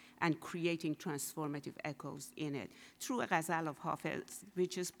world and creating transformative echoes in it through a ghazal of Hafiz,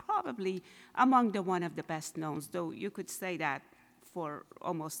 which is probably among one of the best known, though you could say that for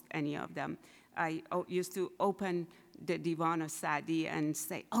almost any of them. I used to open the Divan of Sa'di and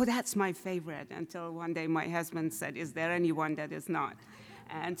say, oh, that's my favorite, until one day my husband said, is there anyone that is not?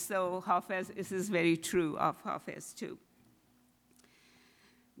 And so Hafiz, this is very true of Hafiz too.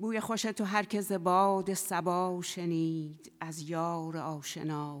 بوی خوش تو هر که ز باد صبا شنید از یار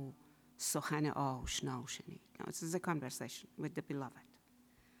آشنا سخن آشنا شنید. Now this is a conversation with the beloved.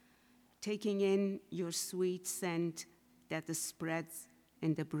 Taking in your sweet scent that spreads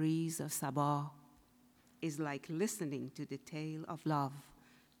in the breeze of Sabah is like listening to the tale of love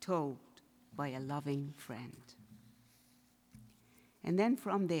told by a loving friend. And then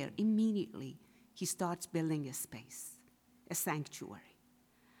from there, immediately, he starts building a space, a sanctuary,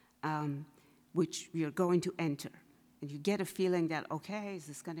 which we are going to enter. And you get a feeling that, okay, is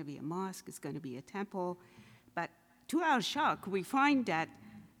this going to be a mosque? It's going to be a temple. But to our shock, we find that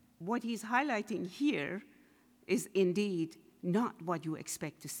what he's highlighting here is indeed not what you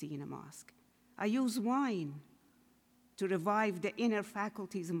expect to see in a mosque. I use wine to revive the inner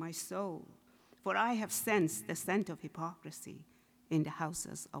faculties of my soul, for I have sensed the scent of hypocrisy in the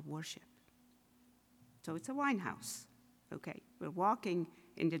houses of worship. So it's a wine house, okay? We're walking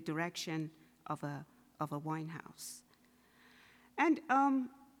in the direction of a wine house. And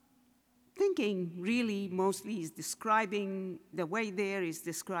thinking really mostly is describing, the way there is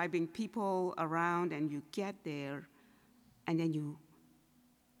describing people around, and you get there, and then you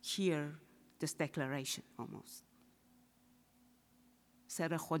hear this declaration almost.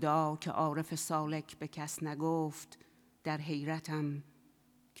 سر خدا که عارف سالک به کس نگفت در حیرتم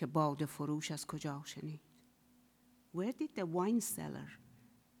که باد فروش از کجا شنید. Where did the wine seller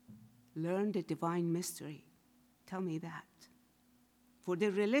learn the divine mystery? Tell me that. For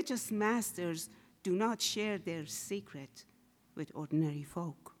the religious masters do not share their secret with ordinary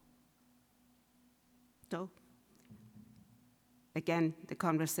folk. So, again, the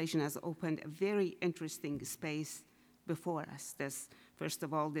conversation has opened a very interesting space before us. First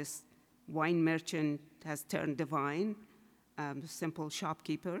of all, this wine merchant has turned divine, simple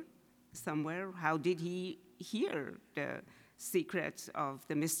shopkeeper somewhere. How did he hear the secrets of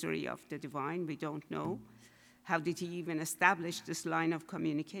the mystery of the divine? We don't know. How did he even establish this line of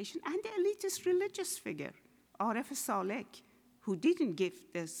communication? And the elitist religious figure, Arif Salek, who didn't give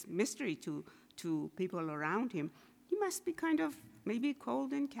this mystery to people around him. He must be kind of maybe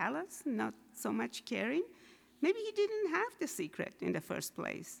cold and callous, not so much caring. Maybe he didn't have the secret in the first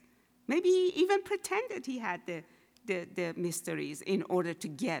place. Maybe he even pretended he had the mysteries in order to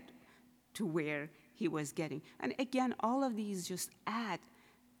get to where he was getting. And again, all of these just are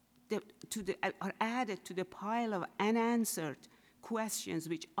added to the pile of unanswered questions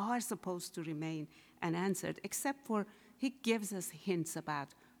which are supposed to remain unanswered, except for he gives us hints about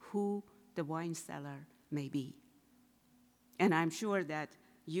who the wine seller may be. And I'm sure that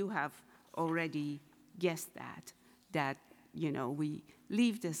you have already guessed that we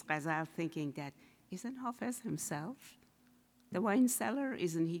leave this ghazal thinking that, isn't Hafiz himself the wine seller?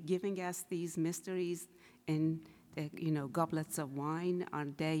 Isn't he giving us these mysteries in goblets of wine?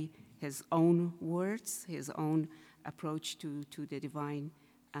 Aren't they his own words, his own approach to the divine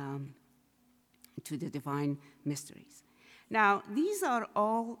mysteries? Now, these are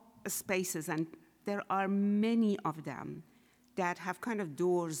all spaces, and there are many of them that have kind of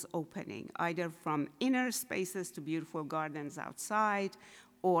doors opening, either from inner spaces to beautiful gardens outside,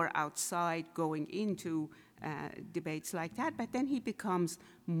 or outside going into debates like that. But then he becomes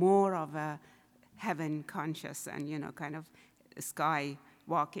more of a heaven conscious and kind of sky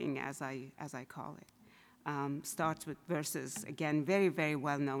walking, as I call it. Starts with verses, again, very, very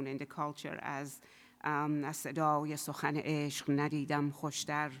well known in the culture as صدای سخن عشق ندیدم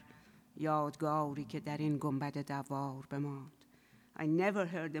خوشتر یادگاری که در این گنبد دوار بماند. I never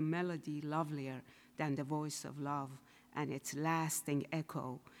heard a melody lovelier than the voice of love and its lasting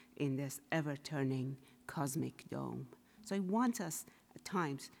echo in this ever-turning cosmic dome. So I want us at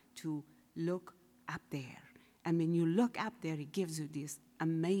times to look up there And when you look up there, it gives you these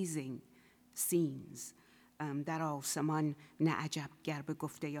amazing scenes. در آسمان نه عجب گر به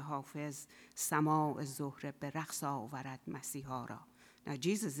گفته حافظ سماع زهره به رقص آورد مسیحا را. Now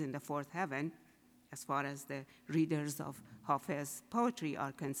Jesus in the fourth heaven, as far as the readers of Hafez poetry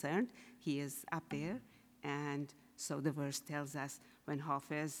are concerned, he is up there. And so the verse tells us when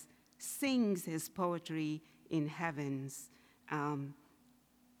Hafez sings his poetry in heavens,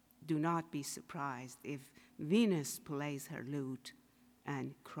 do not be surprised if Venus plays her lute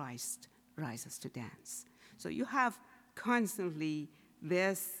and Christ rises to dance. So you have constantly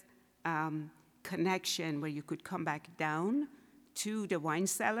this connection where you could come back down to the wine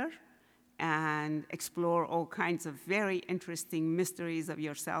cellar and explore all kinds of very interesting mysteries of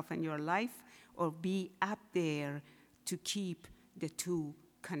yourself and your life, or be up there to keep the two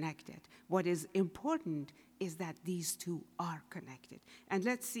connected. What is important is that these two are connected. And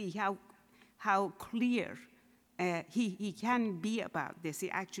let's see how clear he can be about this.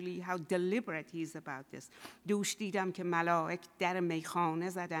 How deliberate he is about this. دوش دیدم که ملائک در میخانه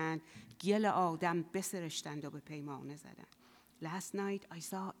زدند، گل آدم بسرشتند و به پیمانه زدند. Last night I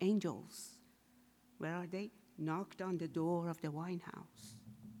saw angels. Where are they? Knocked on the door of the wine house.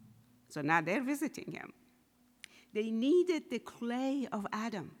 So now they're visiting him. They needed the clay of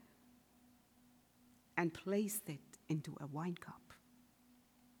Adam and placed it into a wine cup.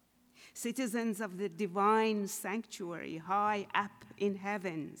 Citizens of the divine sanctuary high up in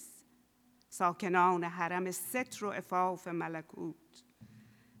heavens, ساکنان حرم ستر و عفاف ملکوت.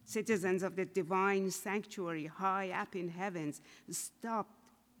 Citizens of the divine sanctuary high up in heavens stopped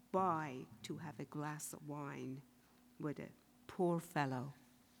by to have a glass of wine with a poor fellow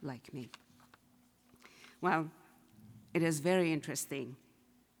like me. Well, it is very interesting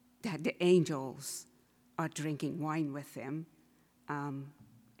that the angels are drinking wine with him,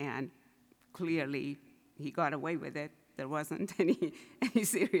 and clearly he got away with it. There wasn't any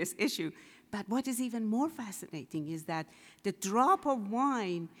serious issue. But what is even more fascinating is that the drop of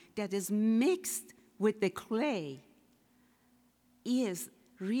wine that is mixed with the clay is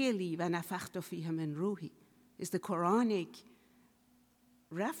really وَنَفَخْتُ فِيهِ مِنْ رُوحِي, is the Quranic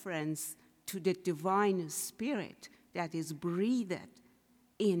reference to the divine spirit that is breathed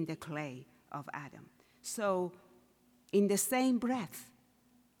in the clay of Adam. So in the same breath,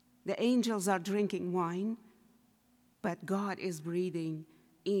 the angels are drinking wine, but God is breathing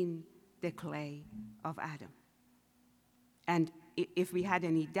in the clay of Adam. And if we had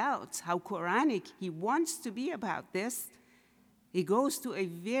any doubts how Quranic he wants to be about this, he goes to a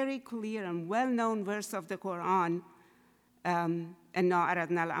very clear and well-known verse of the Quran, إِنَّا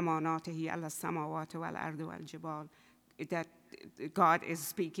أَرَدْنَا الْأَمَانَاتِ هِيَ عَلَى السَّمَاوَاتِ وَالْأَرْضِ وَالْجِبَالِ, that God is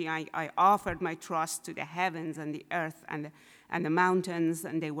speaking, I offered my trust to the heavens and the earth and the mountains,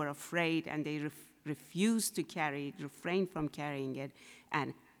 and they were afraid, and they refused to carry it, refrained from carrying it.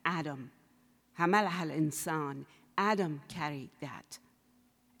 And Adam, حَمَلَهَا الْإِنسَانِ, Adam carried that.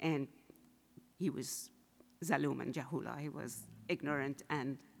 And he was zalum and jahula, he was ignorant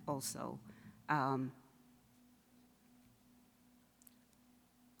and also, I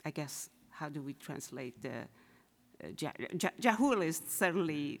guess, how do we translate the Jahul is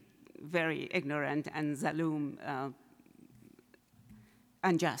certainly very ignorant, and Zalum,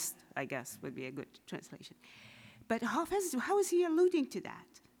 unjust, I guess, would be a good translation. But Hafez, how is he alluding to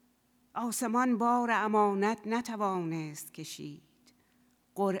that? آسمان بار امانت نتوانست کشید،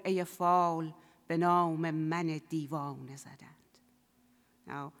 قرعه فال به نام من دیوانه زدند.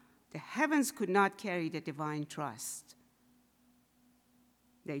 Now, the heavens could not carry the divine trust.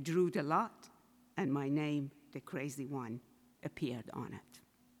 They drew the lot, and my name, the crazy one, appeared on it.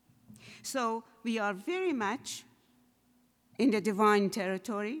 So we are very much in the divine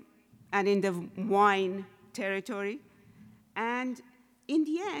territory and in the wine territory. And in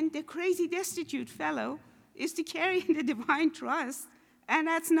the end, the crazy destitute fellow is to carry the divine trust, and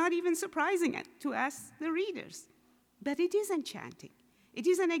that's not even surprising to us, the readers. But it is enchanting. It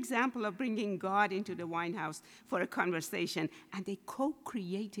is an example of bringing God into the wine house for a conversation and a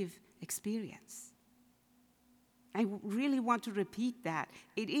co-creative experience. I really want to repeat that.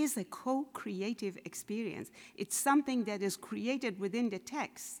 It is a co-creative experience. It's something that is created within the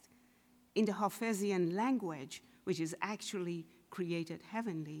text in the Hafezian language, which is actually created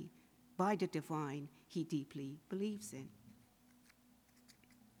heavenly by the divine he deeply believes in.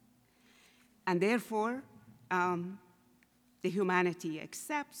 And therefore, the humanity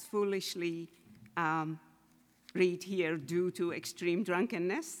accepts foolishly, read here, due to extreme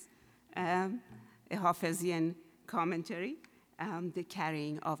drunkenness, a Hafezian commentary, the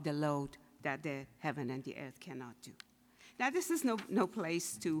carrying of the load that the heaven and the earth cannot do. Now, this is no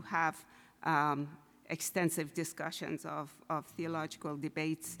place to have a extensive discussions of theological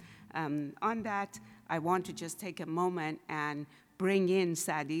debates on that. I want to just take a moment and bring in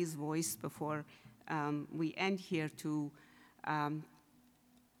Saadi's voice before we end here to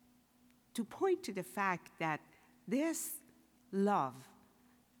point to the fact that this love,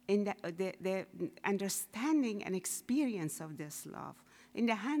 in the understanding and experience of this love, in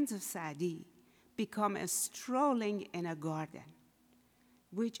the hands of Saadi, become a strolling in a garden,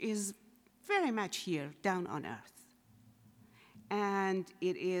 which is very much here down on earth. And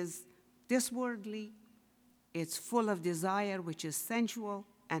it is this worldly, it's full of desire, which is sensual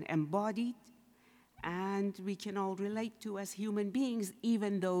and embodied, and we can all relate to as human beings,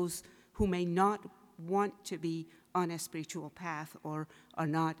 even those who may not want to be on a spiritual path or are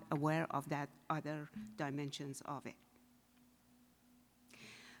not aware of that other dimensions of it.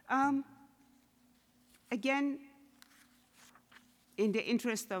 Again, in the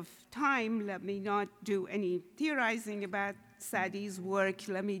interest of time, let me not do any theorizing about Saadi's work.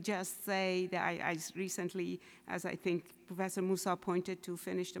 Let me just say that I recently, as I think Professor Musa pointed to,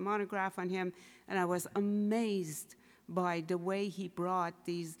 finished a monograph on him, and I was amazed by the way he brought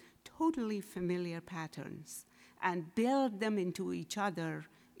these totally familiar patterns and build them into each other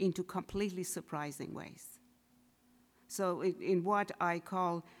into completely surprising ways. So in what I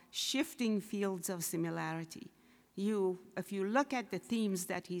call shifting fields of similarity, if you look at the themes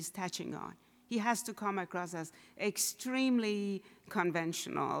that he's touching on, he has to come across as extremely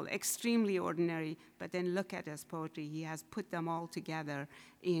conventional, extremely ordinary, but then look at his poetry. He has put them all together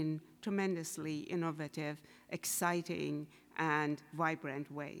in tremendously innovative, exciting, and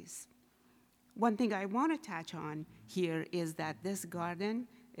vibrant ways. One thing I want to touch on here is that this garden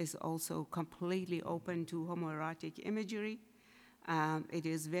is also completely open to homoerotic imagery. It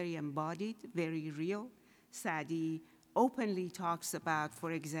is very embodied, very real. Saadi openly talks about,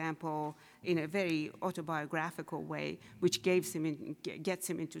 for example, in a very autobiographical way, which gets him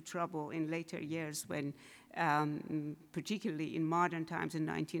into trouble in later years when, particularly in modern times in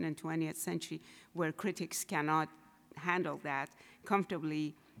 19th and 20th century, where critics cannot handle that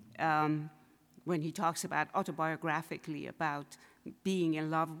comfortably, when he talks about autobiographically about being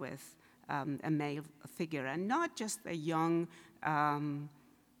in love with a male figure, and not just a young,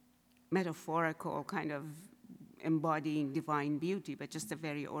 metaphorical kind of embodying divine beauty, but just a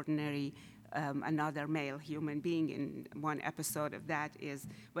very ordinary, another male human being. In one episode of that is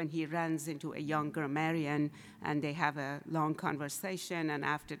when he runs into a young grammarian and they have a long conversation, and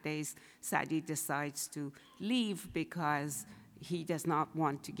after days, Saadi decides to leave because he does not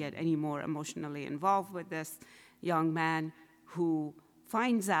want to get any more emotionally involved with this young man, who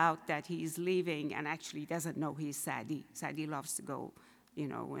finds out that he's leaving and actually doesn't know he's Saadi. Saadi loves to go,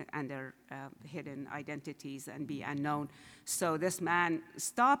 under hidden identities and be unknown. So this man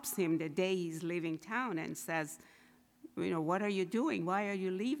stops him the day he's leaving town and says, what are you doing? Why are you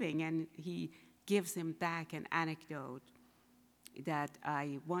leaving? And he gives him back an anecdote that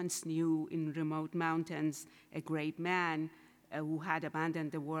I once knew in remote mountains, a great man who had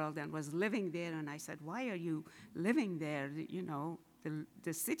abandoned the world and was living there. And I said, why are you living there?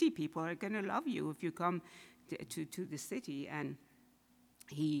 The city people are going to love you if you come to the city. And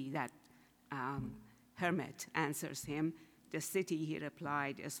that hermit answers him, the city, he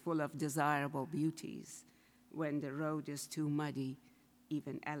replied, is full of desirable beauties. When the road is too muddy,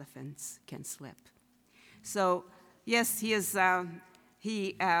 even elephants can slip. So yes, he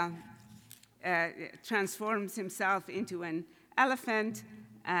transforms himself into an elephant.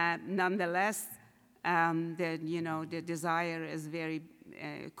 Nonetheless, the desire is very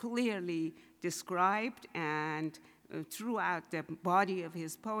clearly described, and throughout the body of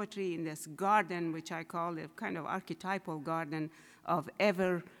his poetry in this garden, which I call a kind of archetypal garden of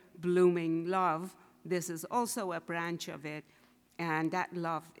ever-blooming love, this is also a branch of it, and that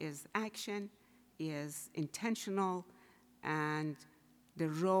love is action, is intentional, and the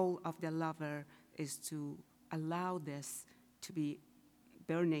role of the lover is to allow this to be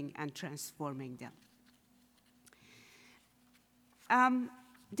burning and transforming them.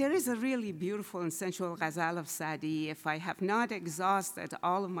 There is a really beautiful and sensual ghazal of Saadi. If I have not exhausted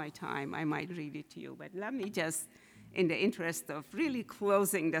all of my time, I might read it to you. But let me just, in the interest of really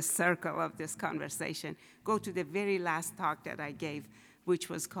closing the circle of this conversation, go to the very last talk that I gave, which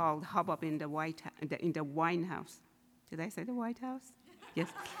was called Hubbub in the Wine House. Did I say the White House?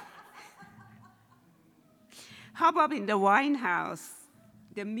 Yes. Hubbub in the Wine House,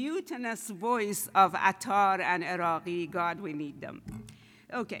 the mutinous voice of Attar and Iraqi, God, we need them.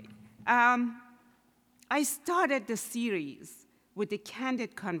 Okay, I started the series with a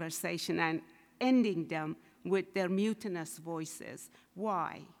candid conversation and ending them with their mutinous voices.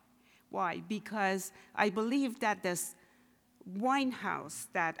 Why? Why? Because I believe that this wine house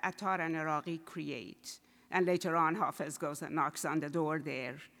that Attar and Iraqi create, and later on Hafez goes and knocks on the door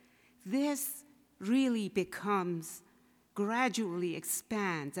there, this really gradually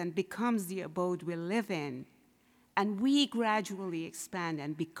expands and becomes the abode we live in. And we gradually expand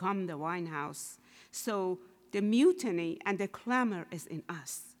and become the wine house. So the mutiny and the clamor is in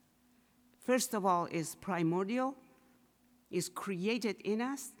us. First of all, is primordial, is created in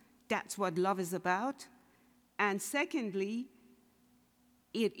us. That's what love is about. And secondly,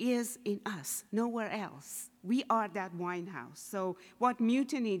 it is in us, nowhere else. We are that wine house. So what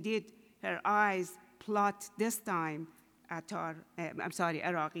mutiny did, her eyes plot this time,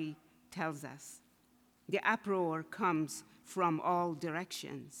 Iraqi tells us. The uproar comes from all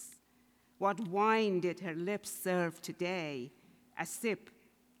directions. What wine did her lips serve today? A sip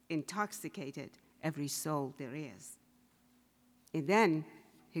intoxicated every soul there is. And then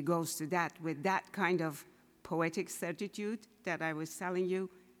he goes to that with that kind of poetic certitude that I was telling you.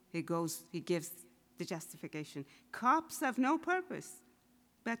 He gives the justification. Cups have no purpose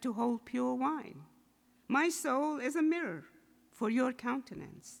but to hold pure wine. My soul is a mirror for your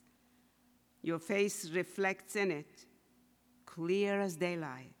countenance. Your face reflects in it, clear as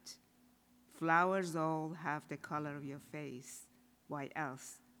daylight. Flowers all have the color of your face. Why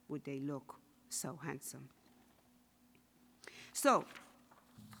else would they look so handsome? So,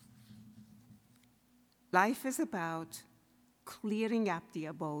 life is about clearing up the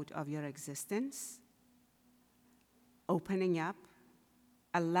abode of your existence, opening up,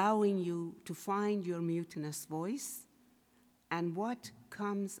 allowing you to find your mutinous voice, and what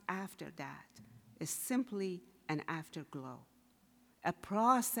comes after that is simply an afterglow, a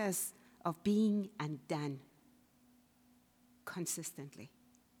process of being undone consistently.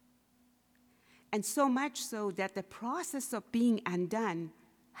 And so much so that the process of being undone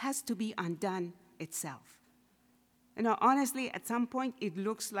has to be undone itself. You know, honestly, at some point, it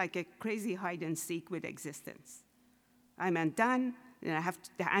looks like a crazy hide and seek with existence. I'm undone, and I have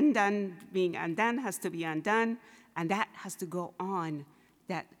to, being undone has to be undone, and that has to go on,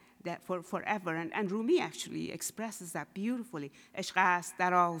 that for forever. And Rumi actually expresses that beautifully. عشق است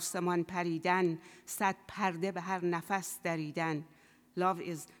در آسمان پریدن، صد پرده به هر نفس دریدن. Love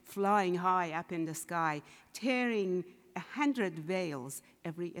is flying high up in the sky, tearing 100 veils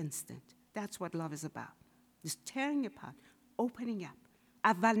every instant. That's what love is about. Just tearing apart, opening up.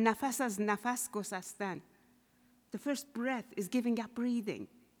 اول نفس از نفس گسستن. The first breath is giving up breathing.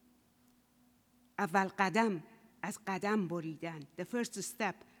 اول قدم از قدم بریدن. The first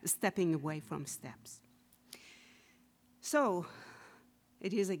step is stepping away from steps. So,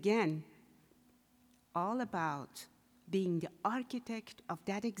 it is again all about being the architect of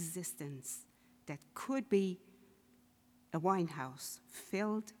that existence that could be a wine house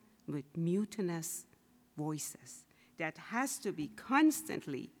filled with mutinous voices that has to be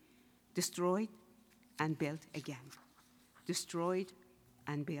constantly destroyed and built again. Destroyed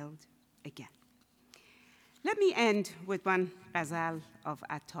and built again. Let me end with one ghazal of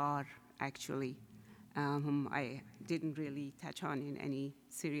Attar, actually, whom I didn't really touch on in any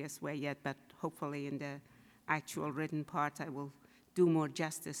serious way yet, but hopefully in the actual written part I will do more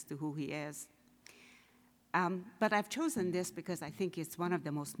justice to who he is. But I've chosen this because I think it's one of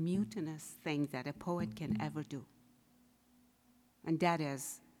the most mutinous things that a poet can ever do. And that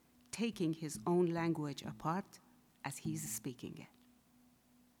is taking his own language apart as he's speaking it.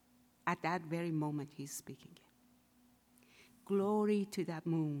 At that very moment he's speaking it. Glory to that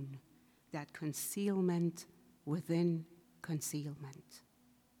moon, that concealment within concealment,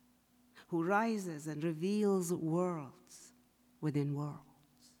 who rises and reveals worlds within worlds.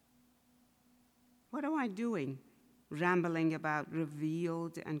 What am I doing, rambling about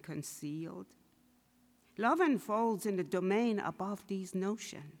revealed and concealed? Love unfolds in the domain above these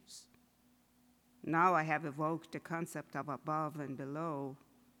notions. Now I have evoked the concept of above and below,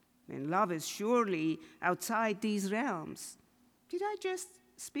 and love is surely outside these realms. Did I just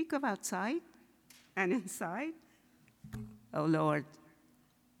speak of outside and inside? Oh Lord,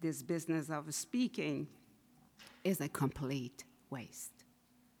 this business of speaking is a complete waste.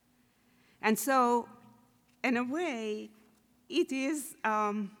 And so, in a way, it is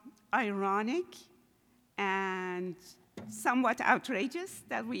ironic and somewhat outrageous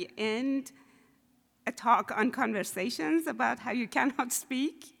that we end a talk on conversations about how you cannot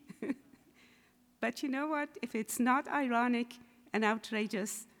speak. But you know what? If it's not ironic and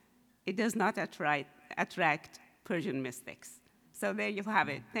outrageous, it does not attract Persian mystics. So there you have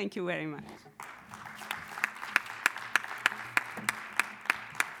it. Thank you very much.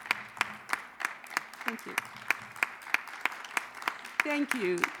 Thank you. Thank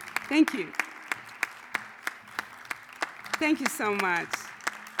you. Thank you. Thank you so much.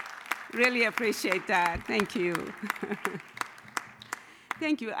 Really appreciate that. Thank you.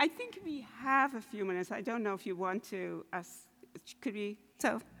 Thank you. I think we have a few minutes. I don't know if you want to ask. Could we?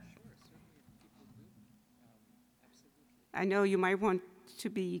 So. I know you might want to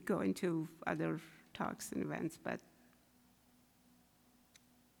be going to other talks and events, but.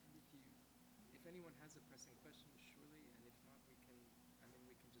 If anyone has a pressing question, surely, and if not,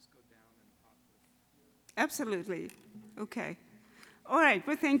 we can just go down and talk with. Absolutely. Okay. All right.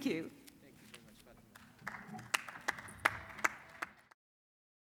 Well, thank you.